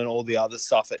Mikey's doing all the other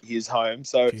stuff at his home.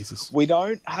 So Jesus. we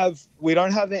don't have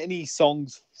any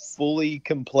songs fully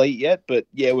complete yet, but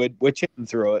yeah, we're chipping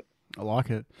through it. I like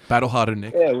it. Battle harder,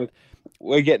 Nick. Yeah,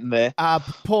 we're getting there.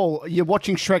 Paul, you're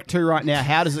watching Shrek 2 right now.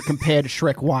 How does it compare to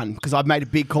Shrek 1? Because I've made a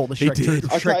big call to Shrek 2. did.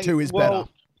 Shrek Okay, 2 is well,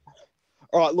 better.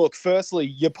 All right, look, firstly,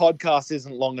 your podcast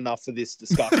isn't long enough for this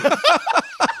discussion.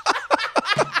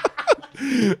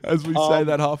 As we say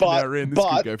that half an but- hour in, this could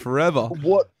but- go forever.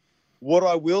 What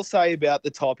I will say about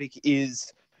the topic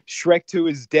is Shrek 2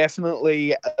 is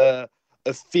definitely a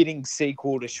fitting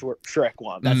sequel to Shrek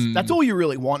 1. That's all you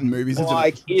really want in movies, isn't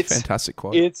Like, it? it's Fantastic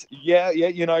quote.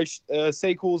 you know,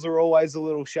 sequels are always a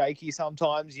little shaky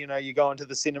sometimes. You know, you go into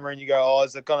the cinema and you go, oh,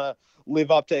 is it gonna live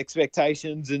up to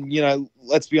expectations? And you know,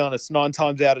 let's be honest, 9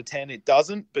 times out of 10 it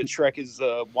doesn't. But Shrek is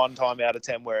 1 time out of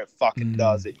 10 where it fucking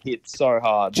does. It hits so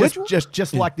hard.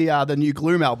 Just like the new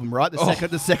Gloom album, right?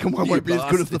 The second one you won't be as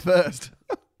good as the first.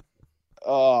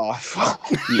 Oh, fuck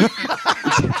you.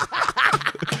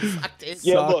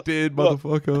 Yeah, Sucked in,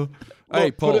 motherfucker. Hey,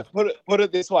 Look, Paul. put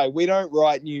it this way: we don't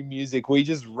write new music; we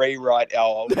just rewrite our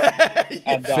old.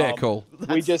 And Fair call.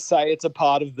 we just say it's a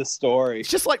part of the story. It's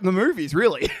just like the movies,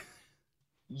 really.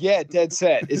 Yeah, dead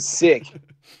set. It's sick.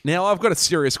 Now, I've got a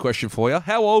serious question for you.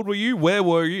 How old were you? Where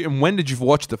were you? And when did you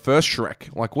watch the first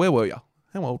Shrek? Like, where were you?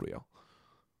 How old were you?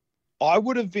 I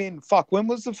would have been when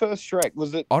was the first Shrek?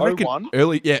 Was it I reckon 01?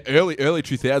 early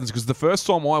 2000s, because the first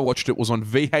time I watched it was on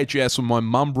VHS when my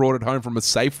mum brought it home from a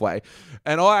Safeway.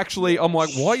 And I'm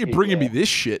like, why are you bringing me this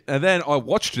shit? And then I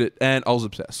watched it and I was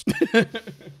obsessed.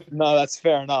 No, that's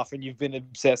fair enough, and you've been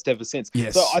obsessed ever since.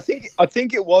 Yes. So I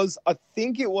think it was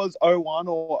 01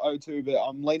 or 02, but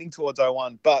I'm leaning towards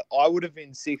 01. But I would have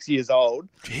been 6 years old.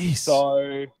 Jeez.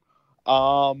 So,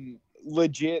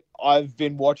 legit, I've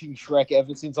been watching Shrek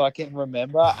ever since I can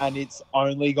remember, and it's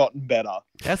only gotten better.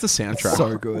 How's the soundtrack?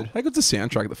 So good. How good's the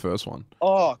soundtrack of the first one?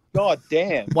 Oh god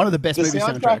damn! One of the best The movie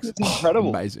soundtrack soundtracks. is incredible,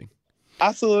 Amazing.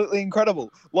 absolutely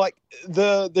incredible. Like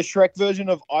the Shrek version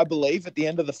of "I Believe" at the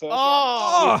end of the first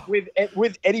Oh! one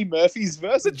with Eddie Murphy's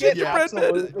verse. Get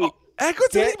absolutely, How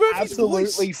good's get Eddie Murphy's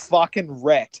absolutely voice? fucking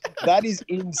wrecked. That is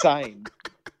insane.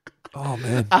 Oh,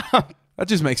 man. That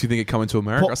just makes you think of Coming to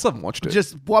America. Paul, I still haven't watched it.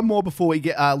 Just one more before we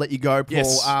let you go, Paul.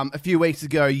 Yes. A few weeks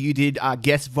ago, you did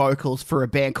guest vocals for a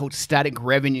band called Static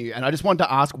Revenue, and I just wanted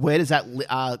to ask, where does that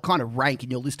kind of rank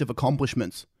in your list of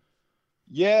accomplishments?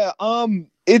 Yeah,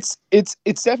 it's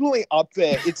definitely up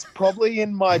there. It's probably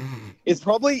in my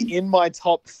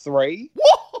top 3.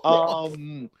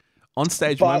 On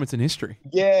stage but- moments in history.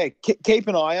 Yeah, keep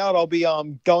an eye out. I'll be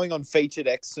going on Featured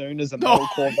X soon as a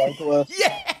metalcore vocalist.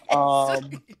 Yeah.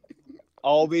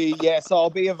 I'll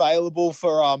be available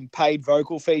for paid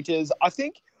vocal features. I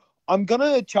think I'm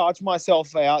gonna charge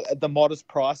myself out at the modest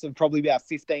price of probably about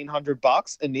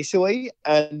 $1,500 initially,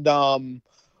 and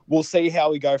we'll see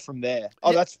how we go from there.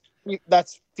 Oh, that's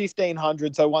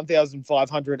 $1,500, so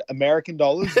 1,500 American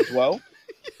dollars as well.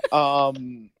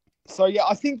 So yeah,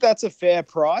 I think that's a fair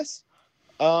price.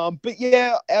 But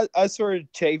yeah, as for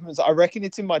achievements, I reckon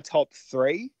it's in my top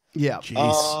 3. Yeah.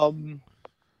 Jeez.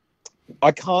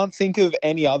 I can't think of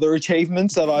any other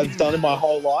achievements that I've done in my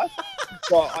whole life.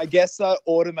 So I guess that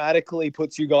automatically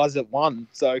puts you guys at 1.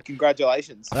 So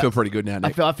congratulations. I feel pretty good now,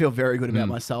 Nick. I feel very good about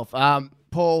myself.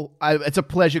 Paul, it's a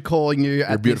pleasure calling you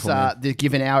at this beautiful, man. the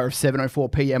given hour of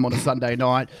 7:04 p.m. on a Sunday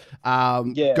night.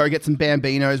 Yeah. Go get some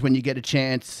Bambinos when you get a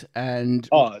chance. And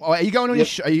are you going on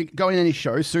are you going to any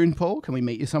shows soon, Paul? Can we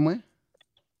meet you somewhere?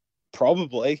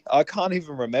 Probably. I can't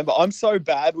even remember. I'm so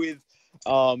bad with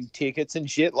tickets and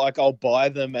shit. Like I'll buy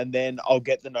them and then I'll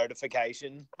get the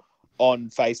notification on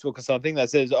Facebook or something that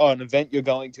says, "Oh, an event you're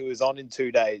going to is on in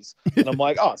 2 days," and I'm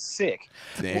like, "Oh, sick."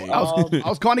 Damn. I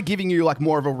was kind of giving you like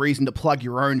more of a reason to plug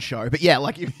your own show, but yeah,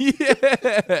 like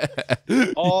Yeah.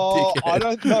 Oh, Dickhead. I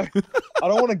don't know. I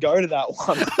don't want to go to that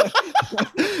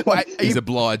one. Wait, He's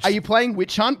obliged. are you playing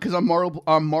Witch Hunt? Because I'm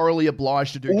morally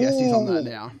obliged to do guesses on that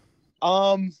Ooh.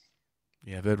 now.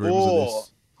 Yeah, I've heard rumors of Oh,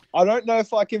 this. I don't know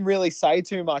if I can really say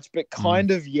too much, but kind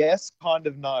of yes, kind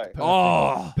of no.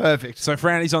 Oh, Perfect. so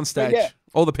Franny's on stage. yeah.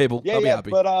 All the people, Yeah, they'll be yeah, happy.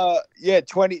 but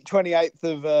 28th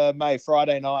of May,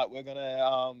 Friday night, we're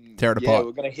gonna Tear it yeah, apart.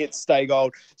 we're gonna hit Stay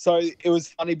Gold. So it was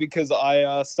funny because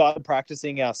I started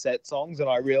practicing our set songs and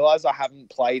I realized I haven't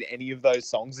played any of those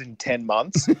songs in 10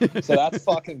 months. So that's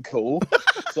fucking cool.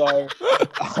 So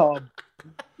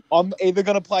I'm either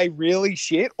gonna play really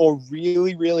shit or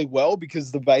really, really well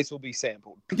because the bass will be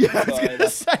sampled. Yeah, I was So gonna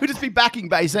that's- say, it would just be backing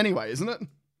bass anyway, isn't it?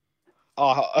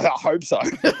 I hope so.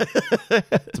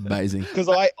 It's amazing. Because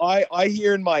I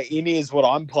hear in my in-ears what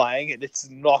I'm playing and it's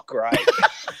not great.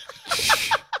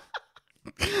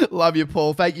 Love you,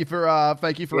 Paul. Thank you for Yeah,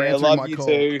 answering love my you call.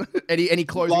 too. Any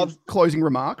closing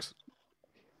remarks?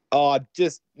 Oh,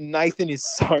 just Nathan is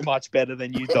so much better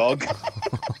than you, dog.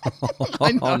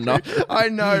 I know, Oh, no. I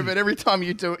know, but every time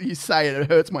you do it, you say it, it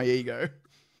hurts my ego.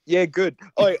 Yeah, good.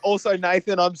 Oh, also,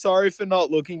 Nathan, I'm sorry for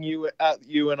not looking at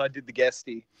you when I did the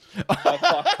guesty.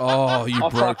 Oh, you I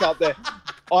broke. fucked up there.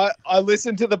 I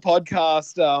listened to the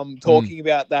podcast talking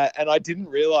about that, and I didn't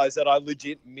realize that I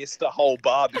legit missed a whole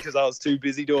bar because I was too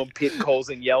busy doing pit calls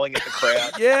and yelling at the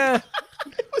crowd. Yeah,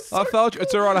 It was so, I felt you.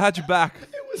 It's all right. I had you back. it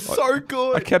was so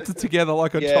good. I kept it together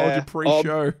like I told Yeah, you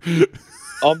pre-show.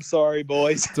 I'm sorry,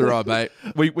 boys. It's all right, mate.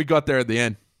 We got there at the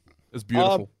end. It was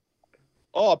beautiful.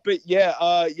 Oh, but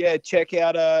yeah, check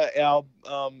out our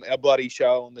bloody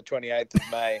show on the 28th of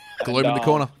May. Gloom in the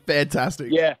corner. Fantastic.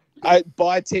 Yeah,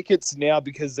 buy tickets now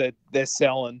because they're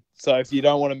selling. So if you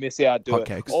don't want to miss out, do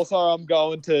Hotcakes. it. Also, I'm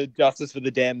going to Justice for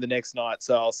the Dam the next night,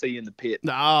 so I'll see you in the pit.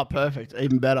 Ah, perfect.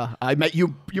 Even better. Mate, you're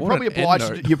What probably an end obliged.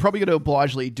 note. You're probably going to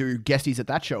obligedly do guesties at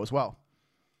that show as well.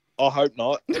 I hope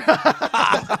not.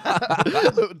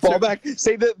 Bobak.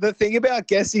 See, the thing about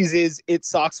guesties is it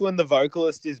sucks when the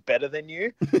vocalist is better than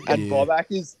you, and Yeah. Bobak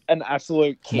is an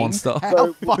absolute king. Monster.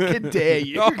 How fucking dare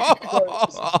you?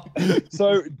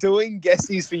 So doing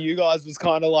guesties for you guys was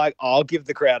kind of like, I'll give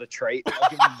the crowd a treat.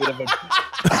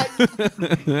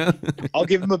 I'll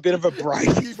give them a bit of a break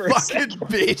for a Fucking second.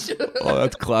 bitch. Oh,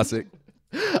 that's classic.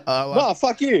 No,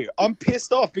 fuck you. I'm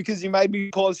pissed off because you made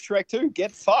me pause Shrek 2.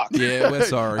 Get fucked. Yeah, we're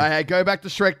sorry. Hey, go back to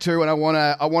Shrek 2, and I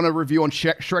want to review on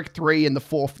Shrek 3 and the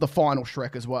final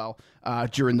Shrek as well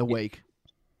during the week.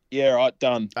 Yeah, right,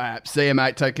 done. See you,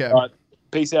 mate. Take care. All right.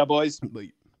 Peace out, boys.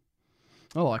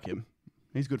 I like him.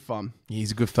 He's good fun.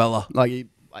 He's a good fella. Like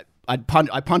I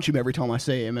punch him every time I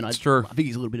see him, and It's true. I think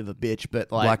he's a little bit of a bitch,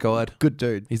 but like Black-eyed. good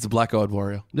dude. He's the black-eyed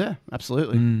warrior. Yeah,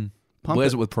 absolutely. Pump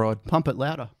Wears it, it with pride. pump it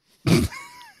louder.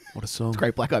 What a song.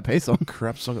 Great Black Eyed Peas song.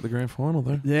 Crap song at the grand final,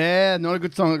 though. Yeah, not a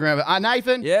good song on the ground.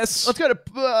 Nathan. Yes. Let's go to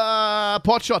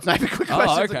pot shots, Nathan. Quick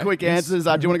questions okay. and quick answers. Do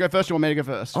you want to go first or you want me to go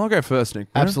first? I'll go first, Nick.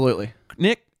 Absolutely.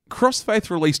 Nick, Crossfaith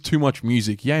released too much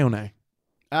music. Yay or nay?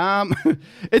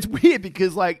 It's weird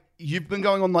because like you've been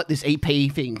going on like this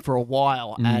EP thing for a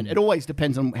while, and it always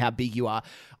depends on how big you are.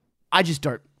 I just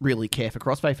don't really care for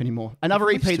Crossfaith anymore. Another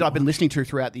EP that I've been listening to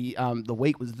throughout the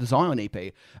week was the Zion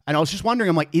EP, and I was just wondering,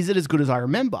 I'm like, is it as good as I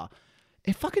remember?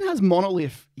 It fucking has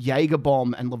Monolith, Jaeger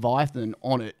Bomb, and Leviathan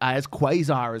on it, as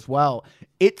Quasar as well.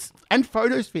 And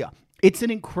Photosphere. It's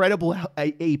an incredible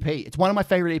EP. It's one of my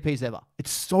favorite EPs ever. It's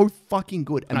so fucking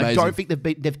good, and Amazing. I don't think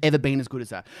they've ever been as good as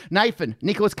that. Nathan,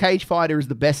 Nicolas Cage Fighter is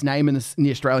the best name in the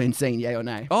Australian scene. Yay or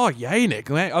nay? Oh, yay, Nick.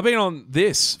 Man, I've been on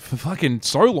this for fucking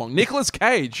so long. Nicolas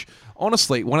Cage,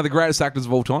 honestly, one of the greatest actors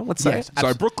of all time, let's say. Yes, So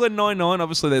absolutely. Brooklyn Nine-Nine,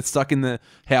 obviously they're stuck in the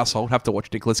household, have to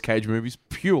watch Nicolas Cage movies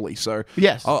purely. So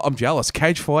Yes. I'm jealous.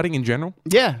 Cage fighting in general,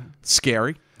 Yeah,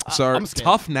 scary. So I'm scared.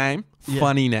 tough name,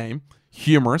 funny name,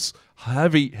 humorous,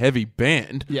 heavy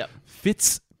band. Yep.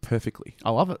 Fits perfectly. I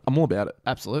love it. I'm all about it.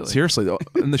 Absolutely. Seriously, though.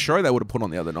 And the show they would have put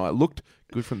on the other night looked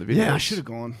good from the video. Yeah, I should have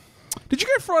gone. Did you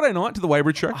go Friday night to the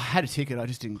Weybridge show? I had a ticket, I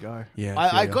just didn't go. Yeah,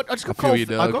 I I feel just ya. got I feel cold. you,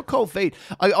 I Doug. got cold feet.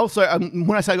 I also,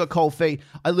 when I say I got cold feet,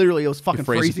 I literally it was fucking You're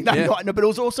freezing. freezing. Yeah. No, but it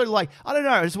was also like I don't know.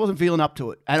 I just wasn't feeling up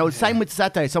to it. And it was same with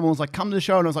Saturday. Someone was like, "Come to the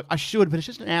show," and I was like, "I should," but it's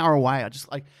just an hour away. I just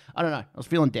like I don't know. I was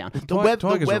feeling down. The Tigers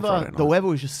were on Friday the night. weather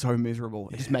was just so miserable.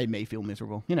 It just made me feel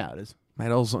miserable. You know how it is.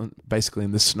 Mate, I was basically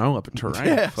in the snow up at Terrain.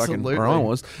 Yeah, fucking absolutely. where I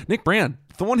was. Nick Brown,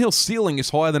 Thornhill ceiling is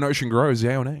higher than Ocean Grows.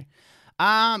 Yeah or nay?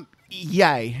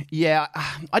 Yay. Yeah.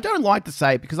 I don't like to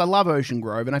say it because I love Ocean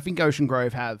Grove, and I think Ocean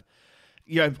Grove have,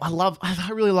 I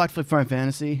really like Flip Phone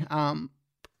Fantasy.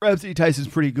 Rhapsody Tapes is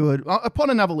pretty good. Upon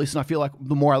another listen, I feel like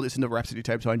the more I listen to Rhapsody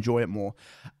Tapes, I enjoy it more.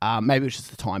 Maybe it's just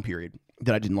the time period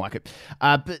that I didn't like it.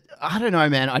 But I don't know,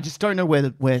 man. I just don't know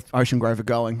where Ocean Grove are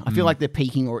going. I feel like they're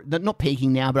peaking, or they're not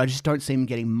peaking now, but I just don't see them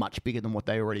getting much bigger than what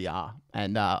they already are.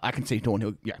 And I can see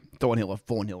Thornhill or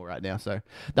Thornhill right now, so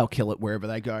they'll kill it wherever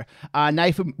they go.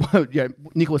 Nathan,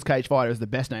 Nicolas Cage Fighter is the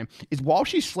best name. Is While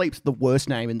She Sleeps the worst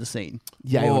name in the scene?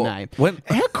 Yay or nay?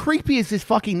 How creepy is this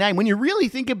fucking name when you really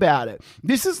think about it?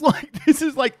 This is like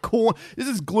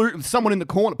someone in the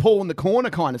corner, Paul in the corner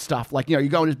kind of stuff. Like, you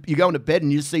go into bed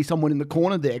and you just see someone in the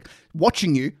corner there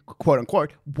watching you, quote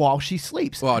unquote, while she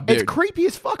sleeps. Oh, dude. It's creepy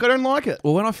as fuck. I don't like it.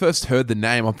 Well, when I first heard the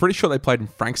name, I'm pretty sure they played in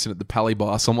Frankston at the Pally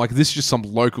Bar. So I'm like, this is just some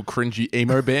local cringy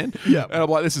emo band. Yeah. And I'm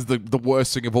like, this is the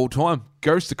worst thing of all time.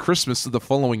 Goes to Christmas of the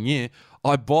following year.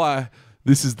 I buy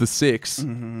This Is the Six,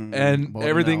 and What an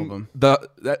everything album.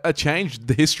 that changed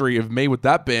the history of me with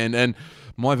that band and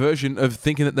my version of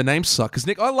thinking that the names suck. Because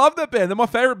Nick, I love that band. They're my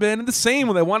favorite band in the scene.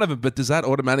 Well, they're one of them. But does that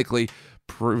automatically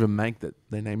prove and make that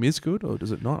their name is good, or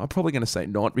does it not? I'm probably going to say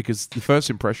not, because the first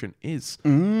impression is the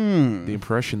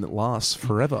impression that lasts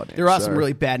forever. Nick. There are some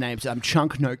really bad names.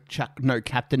 Chunk, no Captain Chunk. No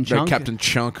Captain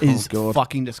Chunk. Is oh, God.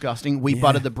 fucking disgusting. We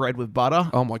buttered the bread with butter.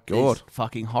 Oh, my God. Is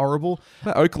fucking horrible.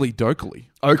 Oakley Dokley.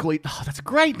 Oakley, that's a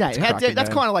great name. cracking That's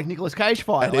name. kind of like Nicolas Cage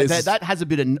Fighter. It Like is. that has a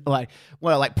bit of like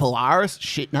Polaris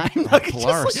shit name. Like, it's just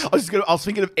Polaris. I was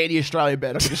thinking of any Australian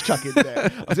band I could just chuck in there.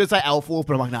 I was going to say Elf Wolf,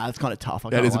 but I'm like, nah, that's kind of tough.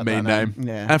 That is a mean name.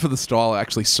 Yeah, And for the style, it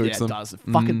actually suits it them. does. It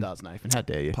fucking does, Nathan. How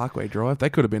dare you? Parkway Drive. They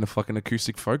could have been a fucking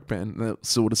acoustic folk band. That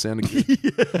sort of sounded good.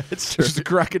 It's true. Just a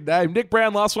cracking name. Nick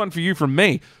Brown, last one for you from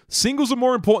me. Singles are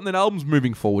more important than albums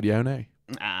moving forward, yeah or nay?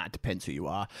 It depends who you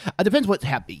are. It depends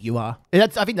how big you are. I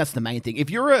think that's the main thing. If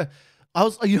you're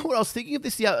you know what, I was thinking of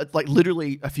this like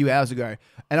literally a few hours ago,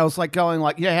 and I was like going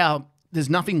like, how there's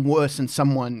nothing worse than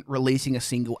someone releasing a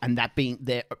single and that being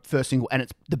their first single and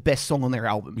it's the best song on their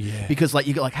album. Yeah. Because like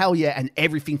you go like, hell yeah, and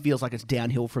everything feels like it's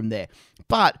downhill from there.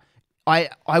 But I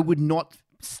would not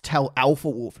tell Alpha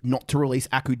Wolf not to release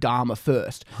Akudama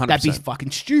first. 100%. That'd be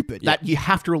fucking stupid. That you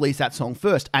have to release that song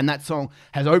first, and that song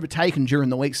has overtaken during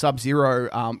the week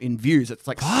Sub-Zero in views. It's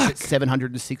like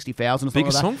 760,000 or something.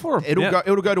 Biggest like that. song for him.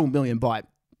 It'll go to 1 million by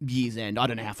year's end. I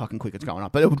don't know how fucking quick it's going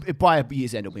up, but by a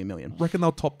year's end it'll be 1 million. Reckon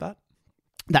they'll top that?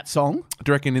 That song Do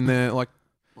you reckon in their like?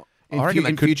 in, I reckon they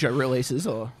in could. future releases,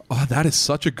 or Oh, that is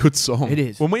such a good song. It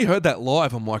is. When we heard that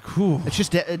live, I'm like, whew. it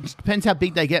just depends how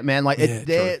big they get, man. Like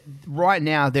Yeah, right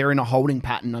now they're in a holding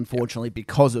pattern, unfortunately,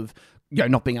 because of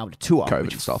not being able to tour, COVID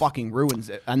which and stuff. fucking ruins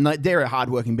it. And they're a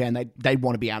hardworking band. They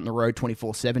want to be out on the road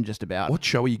 24/7, just about. What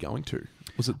show are you going to?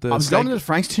 Was it the? I was Snake- going to the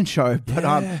Frankston show, but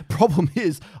problem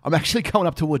is I'm actually going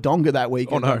up to Wodonga that week.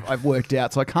 Oh, no. I've worked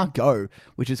out, so I can't go,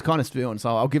 which is kind of spewing.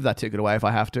 So I'll give that ticket away if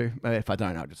I have to. If I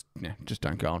don't, I'll just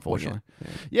don't go, unfortunately.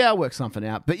 Yeah, I'll work something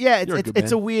out. But yeah, You're a good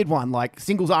it's man. a weird one. Like,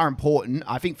 singles are important.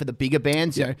 I think for the bigger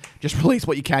bands, just release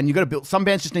what you can. You got to build. Some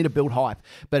bands just need to build hype.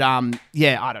 But I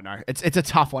don't know. It's a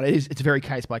tough one. It's very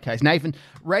case by case. Nathan,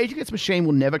 Rage Against the Machine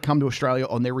will never come to Australia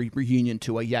on their reunion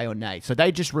tour, yay or nay. So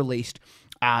they just released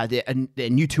their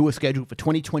new tour schedule for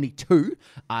 2022.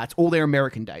 It's all their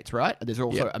American dates, right? There's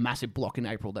also a massive block in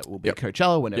April that will be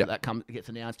Coachella whenever that gets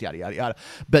announced, yada, yada, yada.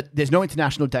 But there's no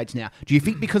international dates now. Do you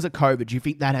think because of COVID, do you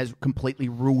think that has completely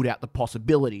ruled out the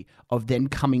possibility of them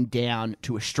coming down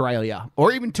to Australia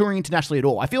or even touring internationally at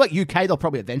all? I feel like UK they'll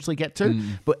probably eventually get to,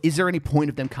 but is there any point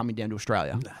of them coming down to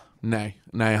Australia? Nay,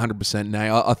 100%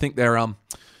 nay. I think they're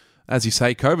as you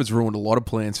say, COVID's ruined a lot of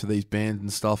plans for these bands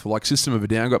and stuff. Like System of a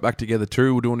Down got back together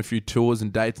too. We're doing a few tours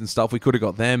and dates and stuff. We could have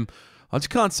got them. I just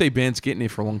can't see bands getting here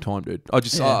for a long time, dude. I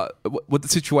just with the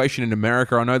situation in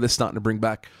America, I know they're starting to bring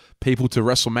back people to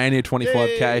WrestleMania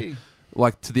 25K. Yay.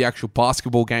 Like to the actual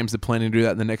basketball games, they're planning to do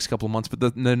that in the next couple of months, but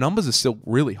the numbers are still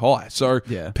really high. So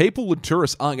people and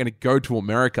tourists aren't going to go to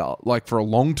America like for a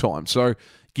long time. So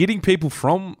getting people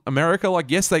from America,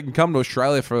 like yes, they can come to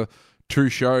Australia for 2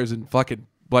 shows and fucking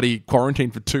bloody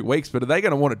quarantine for 2 weeks, but are they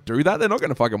going to want to do that? They're not going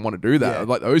to fucking want to do that.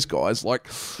 Like those guys, like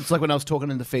It's like when I was talking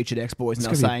to the Featured X Boys and they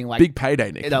were saying like big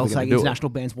payday, Nick. they were saying international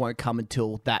bands won't come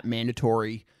until that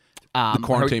mandatory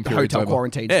quarantine period's hotel over.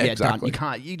 quarantines. Yeah, Done.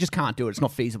 exactly. You just can't do it. It's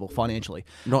not feasible financially.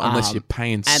 Not unless you're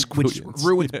paying and which squillions.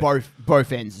 ruins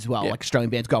both ends as well. Yeah. Like Australian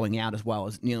bands going out as well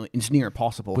as it's near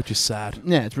impossible. Which is sad.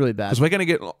 Yeah, it's really bad. Because we're going to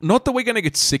get, not that we're going to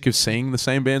get sick of seeing the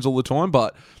same bands all the time,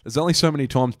 but there's only so many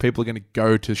times people are going to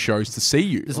go to shows to see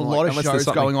you. There's a lot of unless there's shows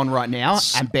something- going on right now,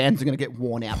 and bands are going to get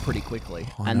worn out pretty quickly.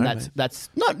 And know, that's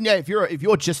not. Yeah, if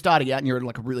you're just starting out and you're at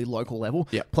like a really local level,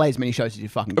 Yeah. play as many shows as you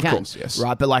fucking can. course, yes.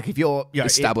 Right, but like if you're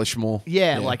Establish more.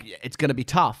 Yeah, like it's going to be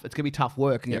tough. It's going to be tough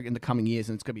work in the coming years,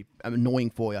 and it's going to be annoying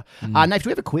for you. Nate, do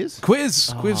we have a quiz?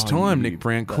 Quiz time, Nick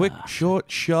Brown. Quick, short,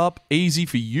 sharp, easy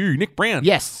for you. Nick Brown.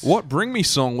 Yes. What Bring Me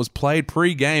song was played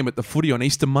pre-game at the footy on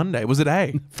Easter Monday? Was it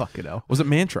A? Fucking hell. Was it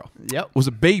Mantra? Yep. Was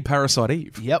it B, Parasite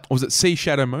Eve? Yep. Was it C,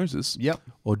 Shadow Moses? Yep.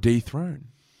 Or D, Throne?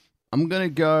 I'm going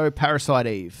to go Parasite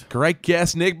Eve. Great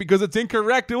guess, Nick, because it's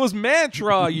incorrect. It was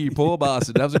Mantra, you poor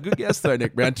bastard. That was a good guess, though,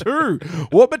 Nick. Round 2.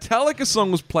 What Metallica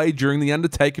song was played during the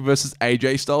Undertaker versus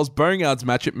AJ Styles Boneyards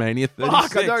match at Mania 36?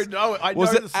 Fuck, I don't know. I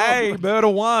Was know it the song. A, Murder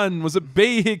One? Was it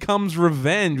B, Here Comes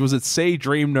Revenge? Was it C,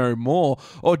 Dream No More?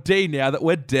 Or D, Now That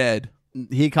We're Dead?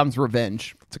 Here Comes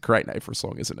Revenge. It's a great name for a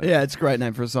song, isn't it? Yeah, it's a great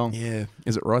name for a song. Yeah.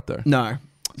 Is it right, though? No.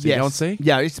 So you going C?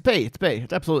 Yeah, it's B. It's B.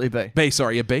 It's absolutely B. B,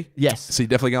 sorry, yeah, B? Yes. So you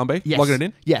definitely going B? Yes. Logging it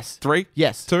in? Yes. 3?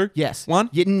 Yes. 2? Yes. 1?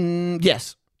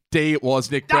 Yes. D it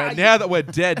was, Nick Brown. Now that we're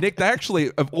dead, Nick, they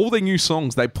actually, of all their new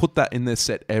songs, they put that in their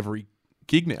set every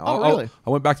gig now. Oh, really? I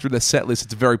went back through their set list.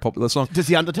 It's a very popular song. Does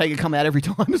The Undertaker come out every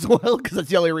time as well? Because that's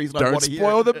the only reason I Don't want to hear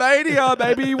spoil it. the mania.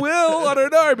 Maybe he will. I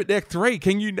don't know. But Nick, 3,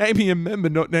 can you name me a member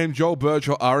not named Joel Birch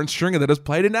or Aaron Stringer that has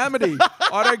played in Amity?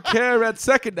 I don't care about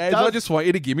second names. I just want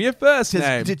you to give me a first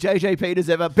name. Did JJ Peters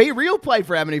ever Be Real play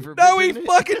for Amity for a No, bit, he didn't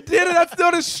fucking didn't. That's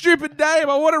not a stupid name.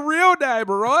 I want a real name,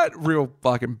 all right? Real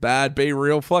fucking bad. Be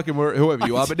real fucking whoever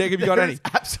you are. But Nick, have you got any?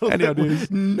 Absolutely ideas?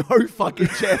 no fucking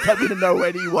chance I'm going to know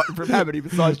anyone from Amity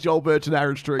besides Joel Birch and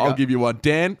Aaron Stringer. I'll give you one.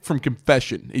 Dan from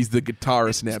Confession. He's the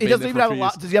guitarist now. He Been doesn't there even for have a a few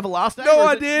years. Does he have a last name? No or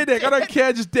is it- idea, Nick. I don't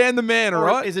care. Just Dan the man, all Or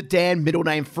right? is it Dan, middle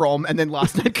name from, and then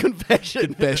last name Confession?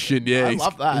 Confession, yeah. I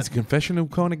love that. He's a confessional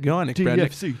kind of guy, Nick Brown.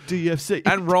 Nick. DFC.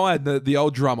 And Ryan, the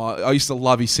old drummer, I used to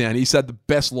love his sound. He used to have the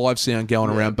best live sound going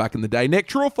around back in the day. Nick,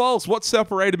 true or false? What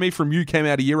separated me from you came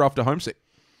out a year after Homesick?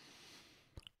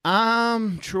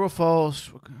 True or false?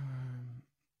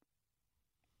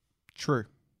 True.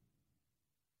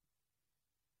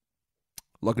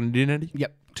 Locking it in, Andy?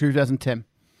 Yep. 2010.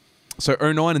 So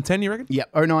 09 and 10, you reckon?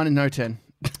 Yep. 09 and 010.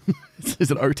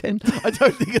 Is it 010? I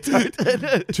don't think it's 010.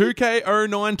 2K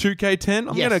 09, 2K 10.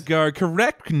 I'm Yes. going to go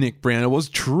correct, Nick Brown. It was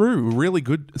true. Really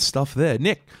good stuff there.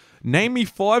 Nick, name me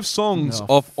 5 songs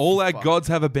Oh, of All Our Gods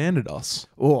Have Abandoned Us.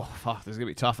 Oh, fuck. This is going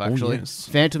to be tough, actually. yes.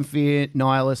 Phantom Fear,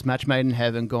 Nihilist, Match Made in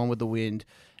Heaven, Gone with the Wind,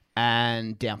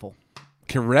 and Downfall.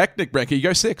 Correct, Nick Brown. Can you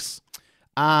go 6?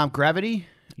 Gravity.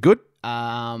 Good.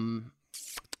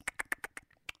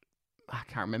 I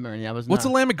can't remember any others. What's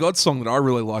no. a Lamb of God song that I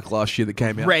really liked last year that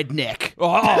came out? Redneck.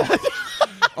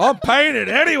 Oh, I'm painted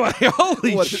anyway.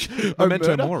 Holy What's shit. it? Memento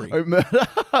Murder? Mori. Murder.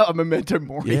 Memento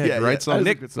Mori. Yeah, great song. That is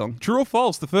Nick, a good song. True or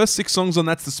false? The first 6 songs on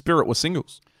That's the Spirit were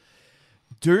singles.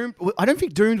 Doom. I don't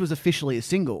think Doomed was officially a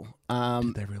single.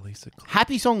 They released it.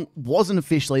 Happy Song wasn't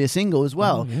officially a single as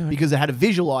well because it had a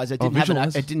visualizer. It didn't have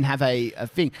visualize. it didn't have a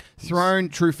thing. Throne,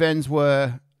 True Friends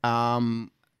were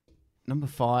number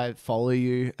 5. Follow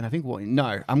You, and I think what?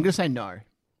 No, I'm gonna say no.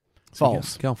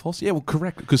 False. Go on, false. Yeah, well,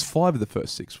 correct, because 5 of the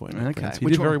first 6 weren't. Okay. He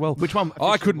Which did one- very well. which one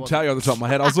I officially couldn't was tell you on the top of my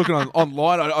head. I was looking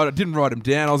online. I didn't write them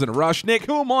down. I was in a rush. Nick,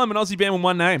 who am I? I'm an Aussie band with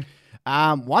one name.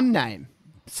 One name,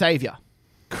 Savior.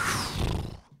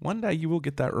 One day you will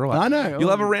get that right. I know. You'll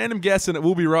have a random guess and it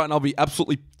will be right, and I'll be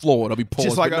absolutely floored. I'll be paused.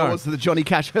 Just like but I no. was to the Johnny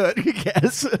Cash hurt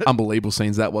guess. Unbelievable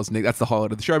scenes that was, Nick. That's the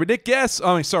highlight of the show. But Nick, guess.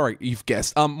 Oh, sorry, you've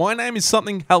guessed. My name is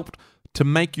something helped to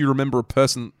make you remember a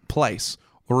person, place,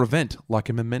 or event, like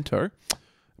a memento.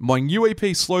 My new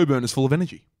EP, Slow Burn, is full of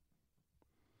energy.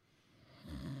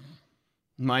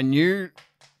 My new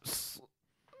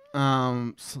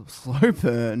slow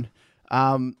burn,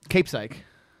 Keepsake.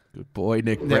 Good boy,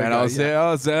 Nick There we Brown. go, I was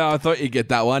there. I thought you'd get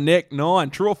that one. Nick, 9.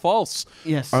 True or false?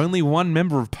 Yes. Only one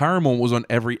member of Paramore was on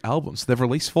every album, so they've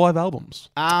released 5 albums.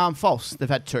 False. They've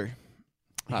had 2.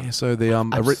 Yeah, so the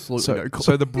absolutely no clue.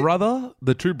 so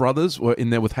the 2 brothers were in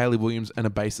there with Hayley Williams and a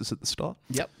bassist at the start.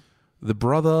 Yep. The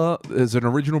brother, there's an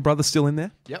original brother still in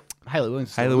there. Yep. Hayley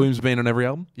Williams. Hayley Williams has been on every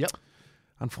album. Yep.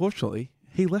 Unfortunately,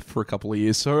 he left for a couple of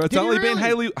years, so it's Did he only been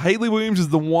really? Hayley Williams is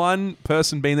the one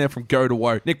person been there from go to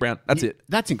woe. Nick Brown, that's it.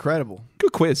 That's incredible.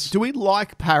 Good quiz. Do we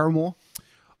like Paramore?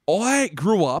 I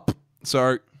grew up,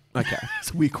 so Okay.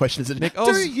 It's a weird question, isn't it? Nick,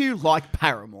 Do you like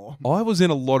Paramore? I was in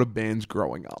a lot of bands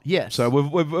growing up. Yes. So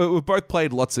we've both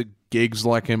played lots of gigs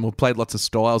like him. We've played lots of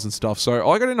styles and stuff. So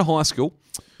I got into high school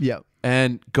Yeah.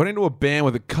 and got into a band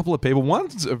with a couple of people.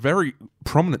 One's a very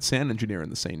prominent sound engineer in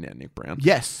the scene now, Nick Brown.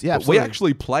 Yes. Yeah. But we Absolutely.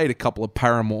 actually played a couple of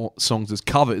Paramore songs as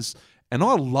covers, and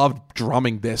I loved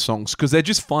drumming their songs because they're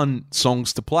just fun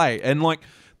songs to play. And like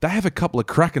they have a couple of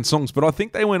cracking songs, but I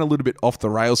think they went a little bit off the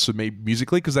rails for me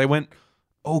musically because they went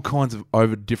all kinds of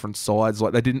over different sides.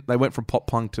 Like they went from pop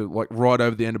punk to like right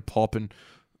over the end of pop and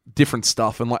different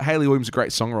stuff. And like Hayley Williams is a great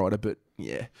songwriter, but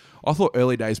yeah, I thought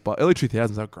early 2000s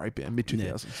they were a great band, mid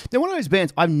 2000s. They're one of those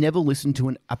bands I've never listened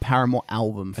to a Paramore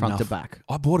album front to back.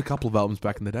 I bought a couple of albums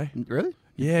back in the day. Really?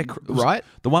 Yeah, Right?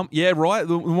 The one, yeah, right.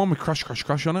 The one with Crush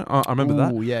on it. I remember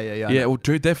that. Oh, yeah. Yeah, well,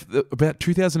 dude, they're about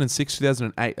 2006,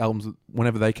 2008 albums.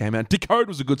 Whenever they came out, Decode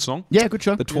was a good song. Yeah, good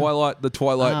show. The Twilight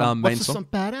main what's the song.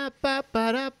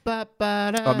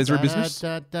 Misery Business?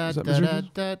 No,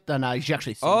 Misery she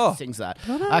actually Oh. sings that.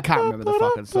 I can't remember the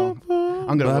fucking song.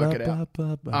 I'm going to work it out.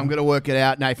 I'm going to work it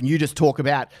out, Nathan. You just talk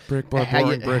about Brick by how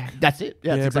Boring Brick. That's it.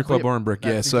 Yeah, Yeah, that's Brick exactly by Boring Brick.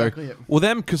 Yeah, That's so exactly it. well,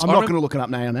 them because I'm not going to look it up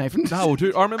now, Nathan. No, well,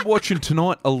 dude, I remember watching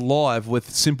Tonight Alive with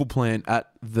Simple Plan at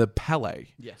the Palais.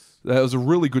 Yes. That was a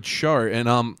really good show, and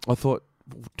I thought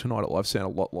Tonight Alive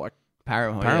sounded a lot like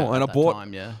Paramore. Paramore, and at I that bought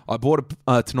time, yeah. I bought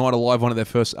Tonight Alive, one of their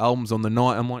first albums on the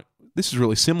night. I'm like, this is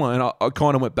really similar, and I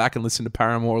kind of went back and listened to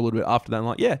Paramore a little bit after that. I'm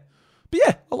like, yeah, but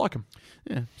yeah, I like them.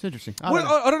 Yeah, it's interesting.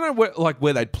 I don't know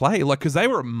where they'd play, like, because they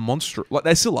were a monster. Like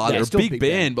they still are. Yeah, They're a still big big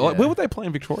band, band, but like, yeah. where would they play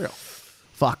in Victoria?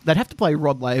 Fuck, they'd have to play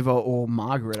Rod Laver or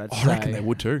Margaret, I'd say. I reckon they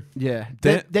would too. Yeah,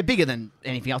 They're- they're bigger than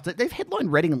anything else. They've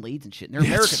headlined Reading and Leeds and shit. And they're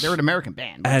Yes. American. They're an American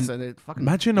band, And so they're fucking.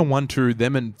 Imagine a 1-2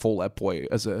 them and Fall Out Boy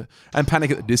and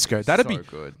Panic at the Disco. That'd So be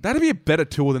good. That'd be a better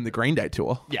tour than the Green Day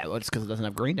tour. Yeah, well, it's because it doesn't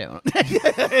have Green Day on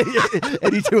it.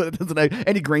 Any tour that doesn't have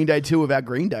any Green Day tour without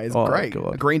Green Day is Oh, great.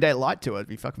 God. A Green Day light tour would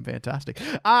be fucking fantastic.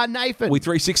 Nathan, We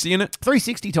 360 in it.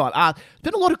 360 time. There's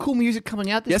been a lot of cool music coming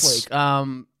out this Yes. week.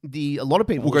 A lot of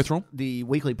people. We'll go through 'em. the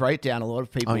weekly breakdown. A lot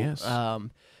of people Oh, yes.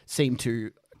 seem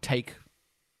to take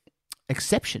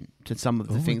exception to some of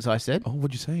the things I said. Oh,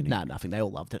 what'd you say? Nick? No, nothing. They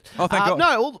all loved it. Oh, thank God.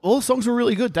 No, all the songs were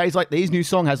really good. Days Like These new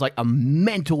song has like a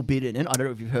mental bit in it. I don't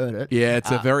know if you've heard it. Yeah,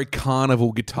 it's a very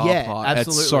carnival guitar yeah, part.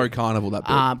 absolutely. It's so carnival, that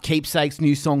bit. Keepsake's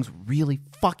new song's really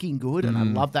fucking good, and I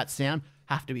love that sound.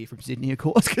 Have to be from Sydney, of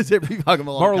course, because every fucking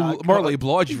Morally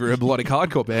obliged if you're a melodic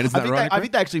hardcore band, isn't that right? I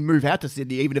think they actually move out to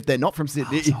Sydney, even if they're not from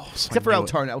Sydney. so Except for I knew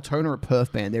it. Altona. Altona are a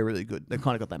Perth band. They're really good. They've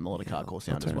kind of got that melodic hardcore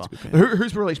sound as Altona's well. a good band.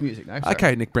 Who's released music? No? Sorry.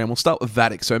 Okay, Nick Brown, we'll start with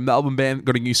Vatic. So Melbourne band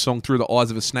got a new song, Through the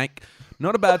Eyes of a Snake.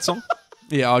 Not a bad song.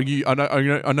 Yeah,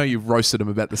 I know you've roasted them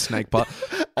about the snake, but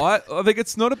I think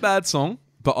it's not a bad song.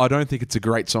 But I don't think it's a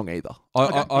great song either.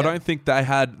 I don't think they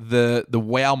had the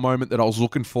wow moment that I was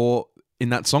looking for in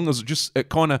that song. It was just it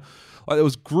kind of it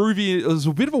was groovy. It was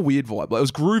a bit of a weird vibe. Like, it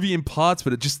was groovy in parts,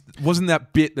 but it just wasn't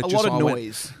that bit that A just lot of I went,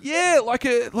 noise. yeah, like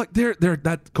they're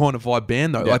that kind of vibe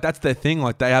band though. Yeah. Like that's their thing.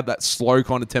 Like they have that slow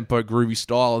kind of tempo, groovy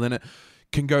style, and then it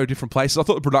can go different places. I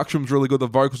thought the production was really good. The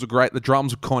vocals were great. The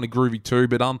drums were kind of groovy too.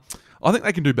 But I think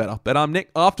they can do better. But Nick,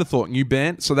 Afterthought, new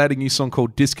band, so they had a new song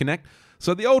called Disconnect.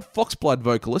 So the old Foxblood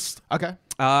vocalist, Okay.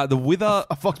 the Wither.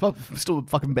 A Fox Pop still a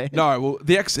fucking band. No, well,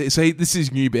 this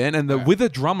is new band, and the Wither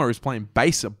drummer is playing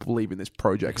bass, I believe, in this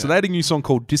project. So they had a new song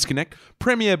called Disconnect,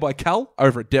 premiered by Cal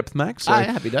over at Depth Mag. So, Oh,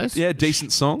 yeah, happy days. Yeah,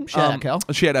 decent song. Shout out, Cal.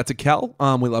 Shout out to Cal.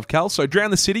 We love Cal. So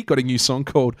Drown the City got a new song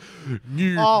called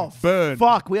New Oh, Burn.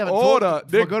 fuck. We haven't Order.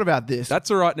 Nick, forgot about this. That's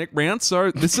all right, Nick Brown.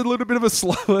 So this is a little bit of a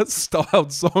slower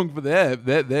styled song for their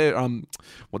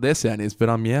what their sound is, but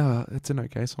yeah, it's an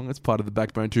okay song. It's part of the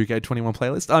Backbone 2K21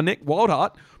 playlist. Nick,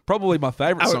 Wildheart, probably my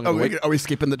favorite song of the week. Are we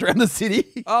skipping the Drown the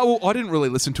City? Oh, well, I didn't really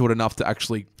listen to it enough to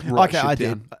actually write Okay, shit I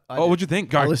down. did. I Oh, did. what'd you think?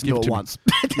 Go, I listened give to it it me. once.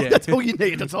 Yeah. That's all you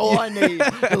need. That's all I need.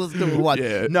 To listen to it once.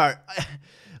 Yeah. No.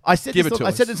 I said Give this it to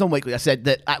I said us. this on Weekly. I said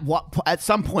that at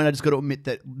some point I just got to admit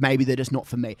that maybe they're just not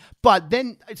for me. But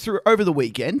then over the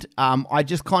weekend, I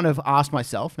just kind of asked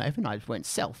myself, Nathan, I just went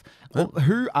self. Well,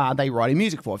 who are they writing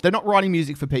music for? If they're not writing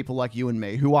music for people like you and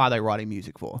me, who are they writing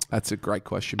music for? That's a great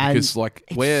question And because, like,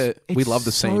 we it's love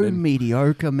the scene. So and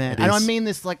mediocre, man. It And I is. mean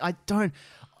this like I don't.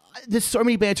 There's so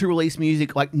many bands who release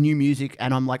music, like new music,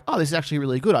 and I'm like, oh, this is actually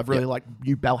really good. I've really liked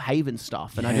new Belhaven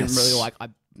stuff, and I didn't Yes. really like. I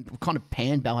kind of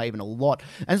panned Belhaven a lot,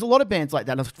 and there's a lot of bands like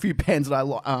that. And a few bands that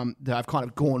that I've kind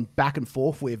of gone back and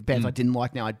forth with. Bands I didn't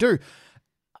like, now I do.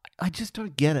 I just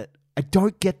don't get it. I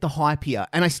don't get the hype here,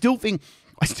 and I still think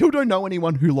I still don't know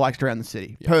anyone who likes Drown the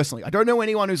City, personally. I don't know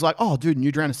anyone who's like, oh, dude,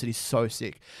 new Drown the City's so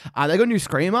sick. They got a new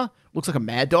Screamer. Looks like a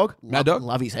Mad Dog. Mad Dog?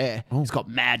 Love his hair. He's got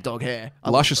Mad Dog hair.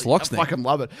 Luscious locks, I Nick. fucking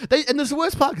love it. And there's the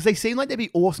worst part because they seem like they'd be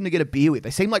awesome to get a beer with.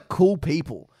 They seem like cool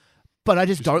people. But I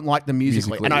just don't like them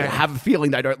musically. And I have a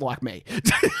feeling they don't like me.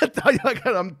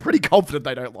 I'm pretty confident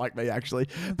they don't like me, actually.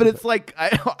 But it's like,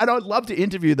 and I'd love to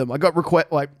interview them. I got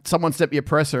someone sent me a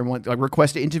presser and went,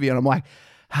 request to interview. And I'm like,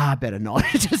 better not,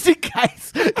 just in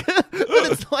case. But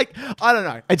it's like, I don't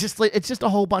know. It's just a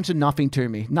whole bunch of nothing to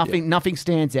me. Nothing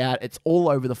stands out. It's all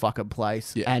over the fucking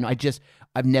place. Yeah. And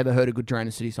I've never heard a good Drown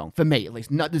the City song. For me, at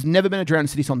least. No, there's never been a Drown the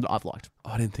City song that I've liked.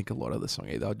 I didn't think a lot of the song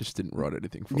either. I just didn't write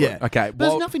anything for Yeah. it. Okay. But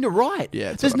there's nothing to write. Yeah,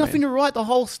 that's there's what I nothing to write.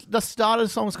 The start of the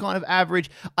song's kind of average.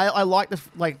 I like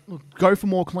go for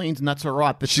more cleans and that's all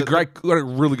right. But she's got a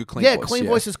really good clean voice. Clean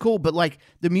voice is cool, but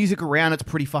the music around it's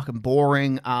pretty fucking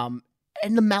boring.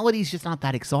 And the melodies just aren't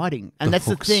that exciting. And that's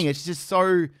hooks. the thing. It's just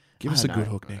so. Give us a good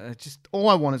hook, Nick. Just all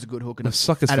I want is a good hook and a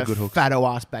suck us for good hooks. Fat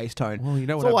ass bass tone. Well, you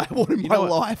know that's what all I want in my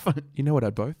life. You know what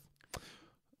had both?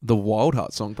 The Wild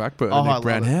Heart song, Backburner, Oh, I Nick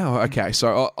Brown. love it. How? Okay,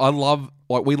 so I love,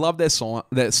 we love their song,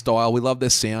 their style, we love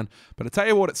their sound, but I tell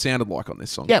you what it sounded like on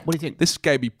this song. Yeah, what do you think? This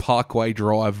gave me Parkway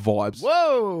Drive vibes.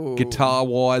 Whoa!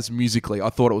 Guitar-wise, musically, I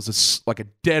thought it was a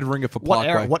dead ringer for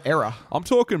Parkway. What era? I'm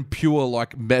talking pure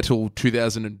metal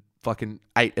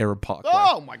 2008 era Parkway.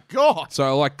 Oh my god!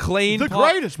 So clean, The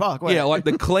greatest Parkway. Yeah,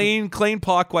 the clean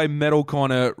Parkway metal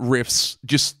kind of riffs,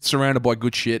 just surrounded by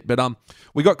good shit. But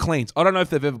we got cleans. I don't know if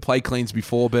they've ever played cleans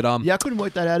before, but Yeah, I couldn't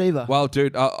work that out either. well,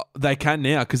 dude, they can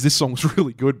now because this song's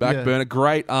really good. Backburner,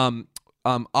 great.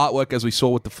 Artwork as we saw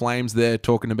with the flames there,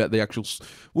 talking about the actual.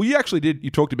 Well, you actually did.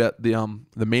 You talked about the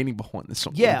meaning behind this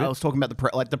song. a Yeah, little I bit. was talking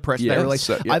about the press Yeah, they released.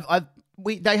 so, yeah.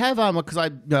 They have because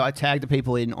I tagged the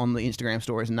people in on the Instagram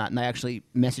stories and that, and they actually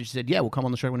messaged said, yeah, we'll come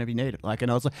on the show whenever you need it. And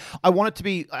I was like, I want it to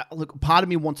be look. Part of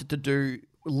me wants it to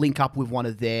link up with one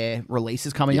of their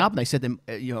releases coming up, and they said them,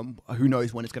 who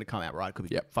knows when it's going to come out, right? It could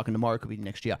be fucking tomorrow, it could be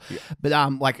next year. Yeah.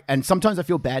 But and sometimes I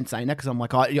feel bad saying that because I'm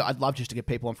like, I'd love just to get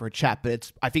people on for a chat,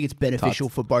 but I think it's beneficial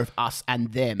for both us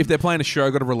and them. If they're playing a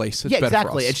show, got to release. It's Yeah, better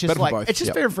exactly. For us. It's just better for both. it's just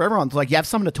Yep. better for everyone. It's like you have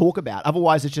something to talk about.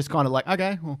 Otherwise, it's just kind of like,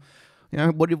 okay, well,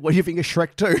 what do you think of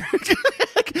Shrek 2?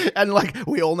 And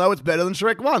we all know it's better than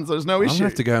Shrek 1, so there's no I'm issue. gonna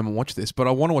have to go home and watch this, but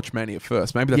I want to watch Mania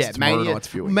first. Maybe that's tomorrow Mania, night's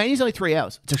viewing. Mania's only 3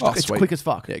 hours. It's Sweet. quick as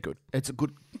fuck. Yeah, good. It's a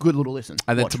good little listen.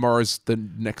 And then Watch. tomorrow's the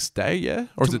next day, yeah?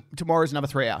 Or is it? Tomorrow's another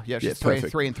 3 hour. Yeah, it's just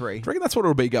perfect. 3 and 3. Do you reckon that's what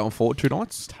it'll be going forward? 2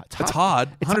 nights? It's hard.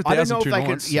 I don't 100,000 know if 2 they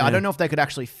nights. could. Yeah, I don't know if they could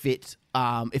actually fit.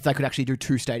 If they could actually do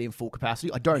 2 stadium full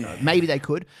capacity, I don't know. Maybe they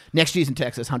could. Next year's in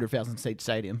Texas, 100,000 seat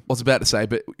stadium. I was about to say,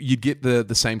 but you'd get the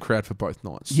same crowd for both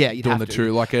nights. Yeah, you'd doing have the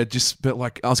to. two.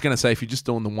 But I was going to say, if you're just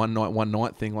doing the one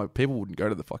night thing, people wouldn't go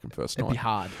to the fucking first night. It'd be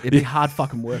hard. It'd be hard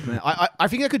fucking work, man. I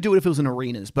think they could do it if it was in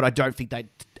arenas, but I don't think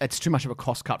it's too much of a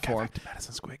cost cut for them. Back to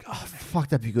Madison Square Garden. Fuck,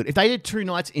 that'd be good. If they did 2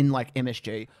 nights in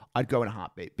MSG, I'd go in a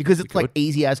heartbeat because it's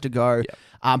easy as to go.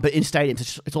 But in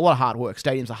stadiums, it's a lot of hard work.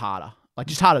 Stadiums are harder.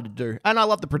 Just harder to do. And I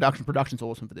love the production. Production's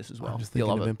awesome for this as well. I'm just You'll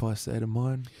thinking love of it. Empire State of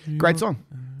Mind. Great song.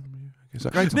 So,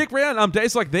 Nick Brown,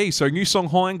 days like these. So new song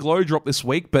High and Glow dropped this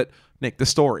week, but Nick, the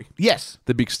story. Yes.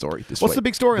 The big story this week. What's the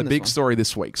big story on The this big one? story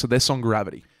this week. So their song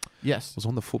Gravity Yes. was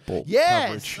on the football Yes!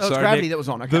 coverage. Oh, it's Gravity that was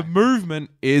on, okay. The movement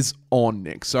is on,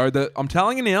 Nick. So I'm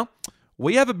telling you now,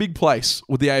 we have a big place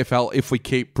with the AFL if we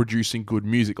keep producing good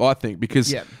music, I think,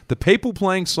 because the people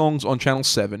playing songs on Channel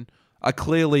 7 are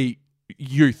clearly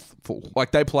youthful.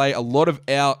 They play a lot of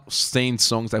our scene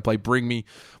songs. They play Bring Me.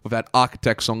 We've had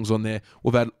Architect songs on there.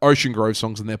 We've had Ocean Grove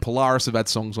songs on there. Polaris have had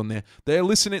songs on there. They're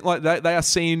listening, they are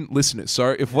seeing listeners.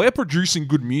 So if we're producing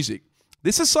good music,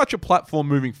 this is such a platform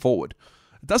moving forward.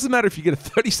 It doesn't matter if you get a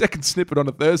 30-second snippet on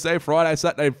a Thursday, Friday,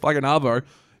 Saturday, fucking Arvo.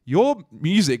 Your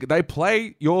music, they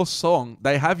play your song.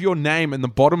 They have your name in the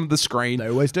bottom of the screen. They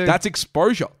always do. That's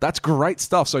exposure. That's great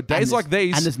stuff. So days like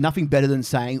these. And there's nothing better than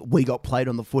saying we got played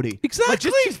on the footy.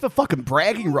 Exactly. Just for fucking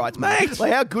bragging rights, mate.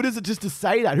 Mate. How good is it just to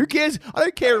say that? Who cares? I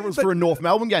don't care if it was for a North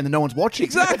Melbourne game that no one's watching.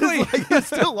 Exactly. It's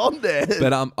still on there.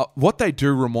 But what they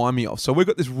do remind me of, so we've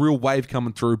got this real wave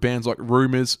coming through, bands like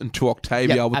Rumours and To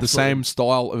Octavia with the same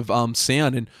style of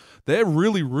sound, and they're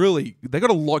really, they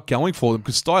got a lot going for them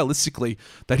because stylistically,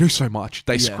 they do so much.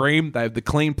 They scream, they have the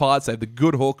clean parts, they have the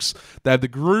good hooks, they have the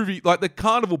groovy, the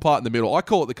carnival part in the middle. I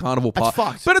call it the carnival part.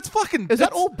 fucked. But it's fucking... Is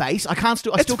that all bass? I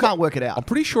still can't work it out. I'm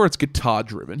pretty sure it's guitar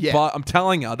driven, Yeah. but I'm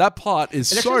telling you, that part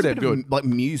is It actually so has a damn bit of, good. like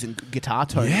Muse and guitar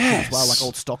tone as well, like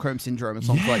old Stockholm Syndrome and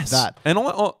songs like that. And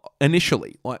I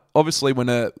initially, obviously when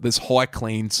there's high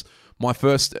cleans, my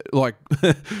first, like,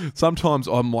 sometimes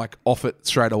I'm like off it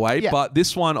straight away, Yeah. but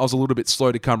this one I was a little bit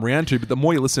slow to come around to. But the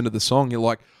more you listen to the song, you're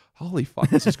like, holy fuck,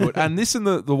 this is good. And this and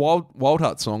the Wild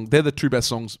Heart song, they're the two best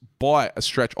songs by a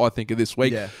stretch, I think, of this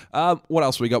week. Yeah. What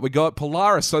else we got? We got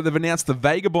Polaris. So they've announced the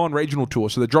Vagabond Regional Tour.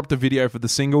 So they dropped a video for the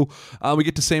single. We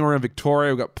get to see them around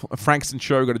Victoria. We've got a Frankston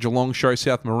show. We've got a Geelong show,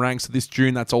 South Morang. So this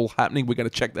June, that's all happening. We're going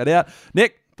to check that out.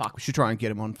 Nick? Fuck, we should try and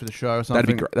get him on for the show or something.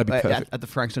 That'd be great. That'd be perfect. At the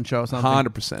Frankston show or something.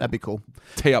 100%. That'd be cool.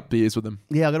 Tee up beers with them.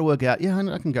 Yeah, I got to work out. Yeah,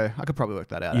 I can go. I could probably work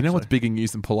that out. You know what's bigger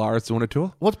news than Polaris doing a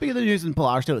tour? What's bigger than news than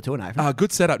Polaris doing a tour, Nathan?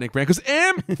 Good setup, Nick Brown. Because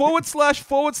M//PUM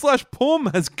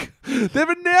has... They've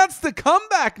announced the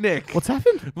comeback, Nick. What's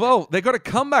happened? Well, they got a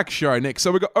comeback show, Nick.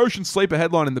 So we've got Ocean Sleeper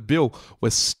headline in the bill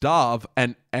with Starve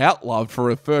and Outlove for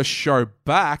a first show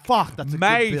back. Fuck, that's a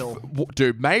good bill.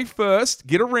 Dude, May 1st,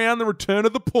 get around the return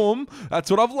of the PUM. That's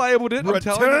what I've labelled it.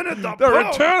 Return of the The PUM.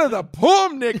 return of the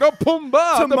PUM, Nick. Not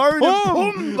Pumbaa. Timon the and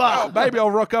PUM. Pumbaa. Oh, maybe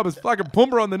I'll rock up as fucking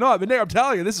Pumbaa on the night. But Nick, I'm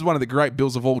telling you, this is one of the great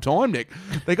bills of all time, Nick.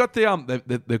 They got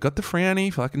the they've got the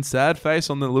frowny, fucking sad face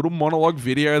on the little monologue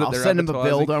video that I'll they're send him a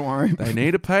bill, advertising. don't worry. They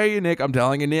need to pay you, Nick. I'm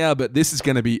telling you now. But this is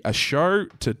going to be a show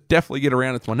to definitely get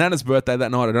around. It's my nana's birthday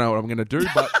that night. I don't know what I'm going to do,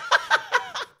 but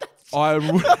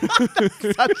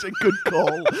Such a good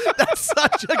call. That's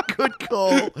such a good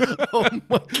call. Oh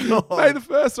my god. May the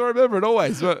 1st, I remember it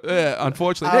always. But yeah,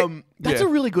 unfortunately. Nick, That's yeah. a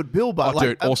really good bill, but Oh,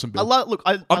 dude, awesome bill. I love. Look,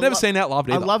 I've never seen Outlove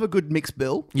I either. love a good mixed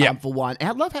bill. Yeah. For one,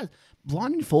 Outlove has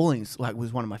 "Blinding Fallings"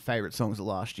 was one of my favorite songs of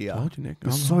last year. Told you, Nick. It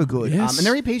was so good. Yes. And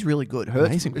their EP's really good. Hurt.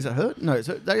 Amazing. Is it Hurt? No,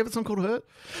 they have a song called Hurt.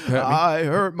 Hurt Me. I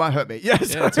hurt my hurt me.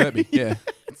 Yes, Yeah, it's hurt me. Yeah.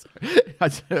 I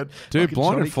heard Dude, fucking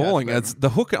Blind Johnny and Falling. Cash, It's the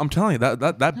hook. I'm telling you,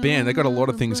 that band, they got a lot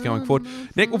of things going forward.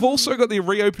 Nick, we've also got the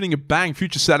reopening of Bang.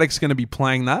 Future Static's going to be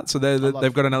playing that, so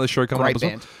they've got another show coming Great up as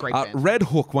well. band. Great band. Red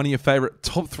Hook, one of your favorite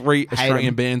top 3 Australian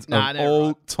them. bands Nah, of they're all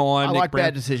right. time. I Nick like Brown.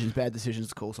 Bad Decisions. Bad Decisions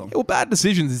is a cool song. Well, Bad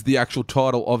Decisions is the actual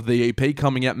title of the EP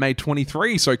coming out May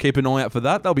 23, so keep an eye out for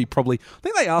that. They'll be probably, I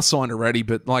think they are signed already,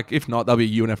 but like if not, they'll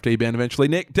be a UNFT band eventually.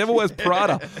 Nick, Devil Wears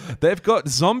Prada. They've got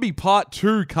Zombie Part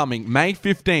 2 coming May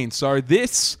 15. So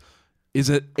this is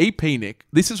an EP, Nick.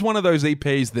 This is one of those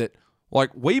EPs that, like,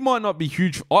 we might not be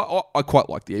huge. I quite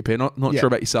like the EP. Not sure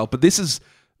about yourself, but this is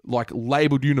like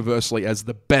labeled universally as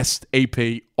the best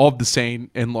EP of the scene,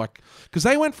 and like because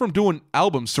they went from doing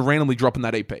albums to randomly dropping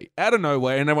that EP out of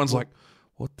nowhere, and everyone's like,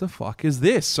 "What the fuck is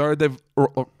this?" So they've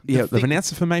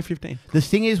announced it for May 15. The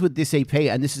thing is with this EP,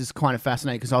 and this is kind of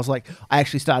fascinating because I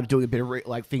actually started doing a bit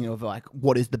of thinking of like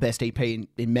what is the best EP in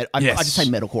metal. I just say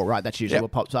metalcore, right? That's usually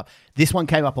what pops up. This one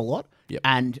came up a lot,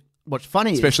 and what's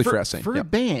funny Especially is for our scene. for a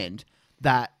Yep. band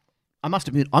that I must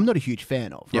admit I'm not a huge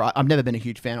fan of. Yep. Right, I've never been a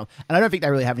huge fan of, and I don't think they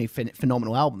really have any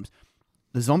phenomenal albums.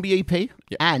 The Zombie EP,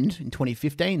 and in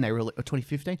 2015 they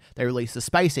released the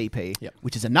Space EP,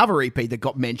 which is another EP that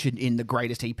got mentioned in the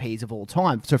greatest EPs of all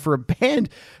time. So for a band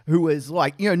who was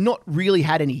like, not really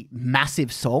had any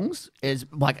massive songs, as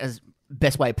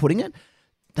best way of putting it,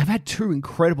 they've had 2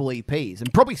 incredible EPs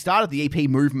and probably started the EP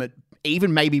movement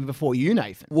even maybe before you,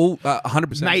 Nathan. Well,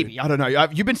 100%. Maybe. I don't know.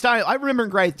 You've been starting... I remember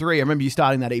in grade 3, I remember you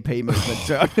starting that EP movement.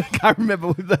 So I can't remember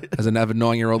with the... As an avid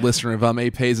 9-year-old listener of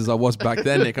EPs as I was back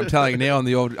then, Nick, I'm telling you now on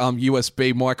the old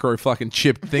USB micro fucking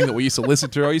chip thing that we used to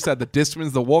listen to. I used to have the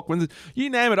Discmans, the Walkmans,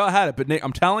 you name it, I had it. But Nick,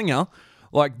 I'm telling you,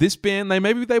 like this band,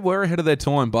 maybe they were ahead of their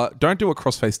time, but don't do what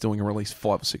Crossface doing and release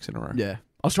 5 or 6 in a row. Yeah.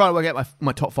 I was trying to work out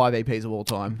my top 5 EPs of all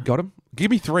time. Got him? Give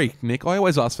me 3, Nick. I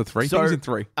always ask for 3. So, Things in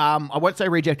 3. I won't say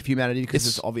Reject of Humanity because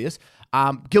it's obvious.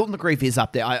 Guilt and the Grief is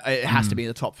up there. It has to be in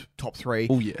the top 3.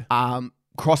 Oh, yeah.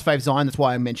 Crossfave Zion, that's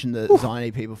why I mentioned the Zion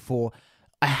EP before.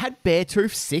 I had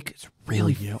Beartooth Sick. It's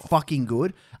really fucking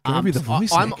good. Give me the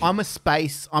voice, I'm Nick. a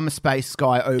space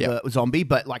guy over Zombie,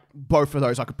 but like both of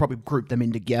those, I could probably group them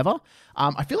in together.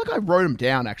 I feel like I wrote them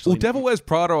down actually. Well, Devil Wears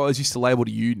Prada, I always used to label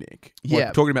to you, Nick.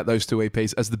 Yeah. Talking about those 2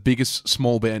 EPs as the biggest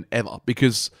small band ever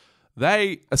because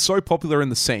they are so popular in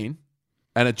the scene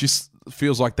and it just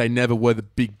feels like they never were the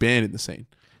big band in the scene.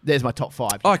 There's my top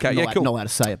 5. Okay, yeah, cool. Not allowed to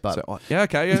say it, but So,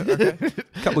 okay.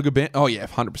 Couple of good bands. Oh, yeah,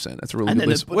 100%. That's a really And good then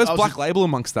list. it- Where's I was Black just- Label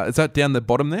amongst that? Is that down the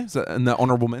bottom there? Is that in the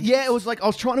honourable mention? yeah, it was like I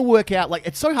was trying to work out. Like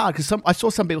it's so hard because I saw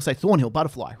some people say Thornhill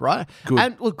Butterfly, right? Good.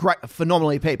 And look, great,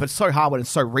 phenomenal EP, but it's so hard when it's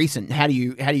so recent. How do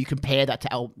you compare that to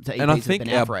EPs And I that have think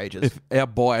been out for ages? if our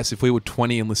bias, if we were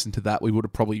 20 and listened to that, we would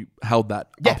have probably held that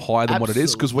up higher than what it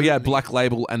is because we had absolutely. Black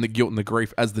Label and the Guilt and the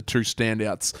Grief as the 2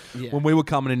 standouts Yeah. when we were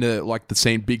coming into like the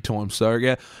scene big time. So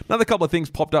yeah, another couple of things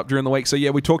popped up during the week. So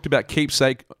yeah, we talked about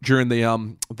Keepsake during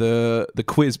the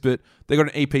quiz, but they got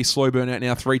an EP Slow Burn out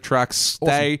now, 3 tracks,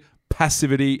 Stay,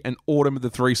 Passivity, and Autumn of the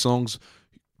 3 songs.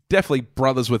 definitely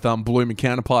brothers with Bloom and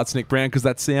counterparts, Nick Brown, because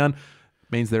that sound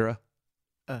means they're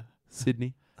a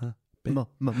Sydney.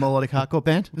 Melodic hardcore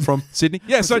band From Sydney?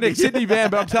 Yeah, so Nick, Sydney band,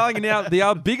 but I'm telling you now,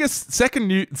 the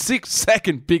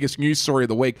second biggest news story of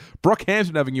the week,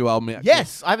 Brockhampton having a new album out.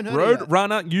 Yes, I haven't heard Road of that.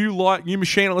 Runner, New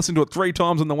Machine. I listened to it 3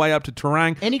 times on the way up to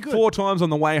Terang. Any good? 4 times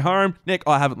on the way home. Nick,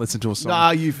 I haven't listened to a song.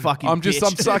 Nah, you fucking I'm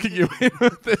bitch. sucking you in.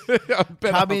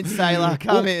 Come in, Sailor,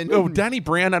 come in. Oh, Danny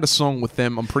Brown had a song with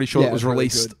them. I'm pretty sure Yeah, it was it's really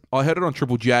released. good. I heard it on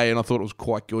Triple J and I thought it was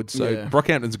quite good. So Yeah.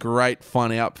 Brockhampton's a great,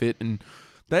 fun outfit, and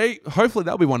hopefully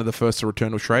they'll be one of the first to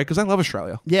return to Australia because they love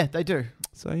Australia. Yeah, they do.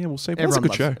 So yeah, we'll see. But it's a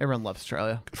good show. Everyone loves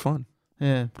Australia. Good fun.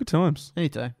 Yeah, Good times. any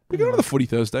day. We go to the footy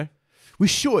Thursday. We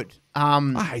should.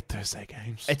 I hate Thursday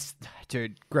games. It's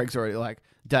dude. Greg's already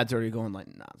Dad's already going nah.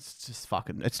 It's just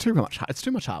fucking. It's too much. It's too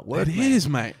much hard work. It man. is,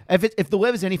 mate. If the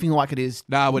weather's anything like it is,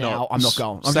 Nah, we're now, not. I'm not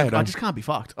going. Stay at I home. just can't be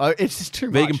fucked. It's just too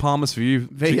Vegan much. Palmers for you.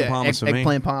 Chicken Palmers for me.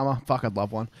 Eggplant Palmer. Fuck, I'd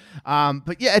love one.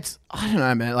 But yeah, I don't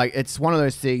know, man. Like it's one of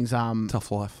those things.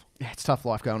 Tough life. Yeah, it's tough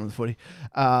life going on the footy.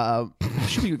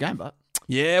 Should be a good game, but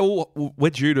Yeah, well, we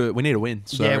need a win.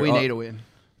 So yeah, we need a win.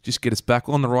 Just get us back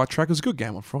on the right track. It was a good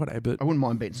game on Friday, but I wouldn't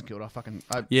mind beating St Kilda. put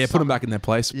them back in their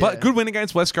place. Yeah. But good win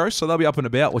against West Coast, so they'll be up and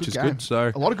about, which is game. good.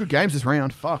 So A lot of good games this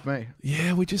round. Fuck me.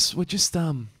 yeah, we should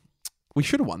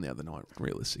have won the other night.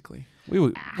 Realistically,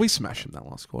 we smashed them that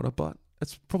last quarter, but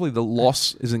it's probably the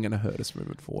loss isn't going to hurt us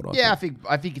moving forward. I think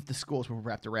if the scores were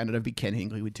wrapped around it, I don't think Ken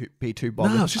Hinkley would be too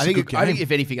bothered. No, it's just I a think good I think game.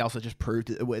 if anything else, it just proved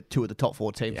that we're 2 of the top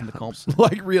 4 teams in the comp.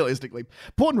 Like realistically,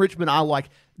 Port and Richmond are like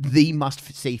the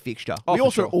must-see fixture. Oh, we for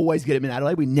also sure. always get them in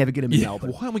Adelaide. We never get them in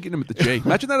Melbourne. Why aren't we getting them at the G?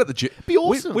 Imagine that at the G. Be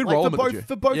awesome. We'd Like, roll for them at the both G.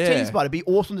 for both Yeah. teams, but it'd be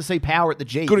awesome to see power at the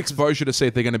G. Good exposure to see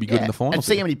if they're going to be good in the final. and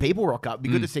see how many people rock up. It'd be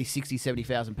good to see 60,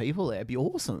 70,000 people there. It'd be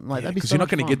awesome. Like that'd be Because so you're not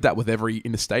much going to fun. get that with every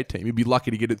interstate team. You'd be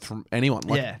lucky to get it from anyone.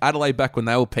 Like Yeah. Adelaide back when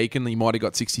they were peaking, you might have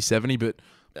got 60, 70, but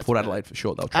Port Adelaide for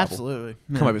sure, they'll travel. Absolutely.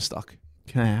 Come over stuck.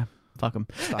 Yeah. Fuck them.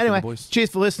 in, Anyway, boys. cheers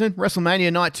for listening.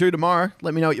 WrestleMania night 2 tomorrow.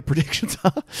 Let me know what your predictions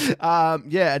are.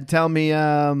 And tell me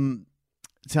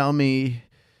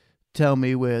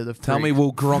where the Tell me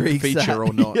will Gronk freaks feature at.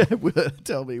 or not. Yeah,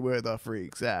 tell me where the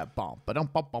freaks at. Bum, ba-dum,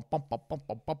 bum, bum, bum, bum, bum,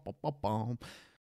 bum, bum, bum.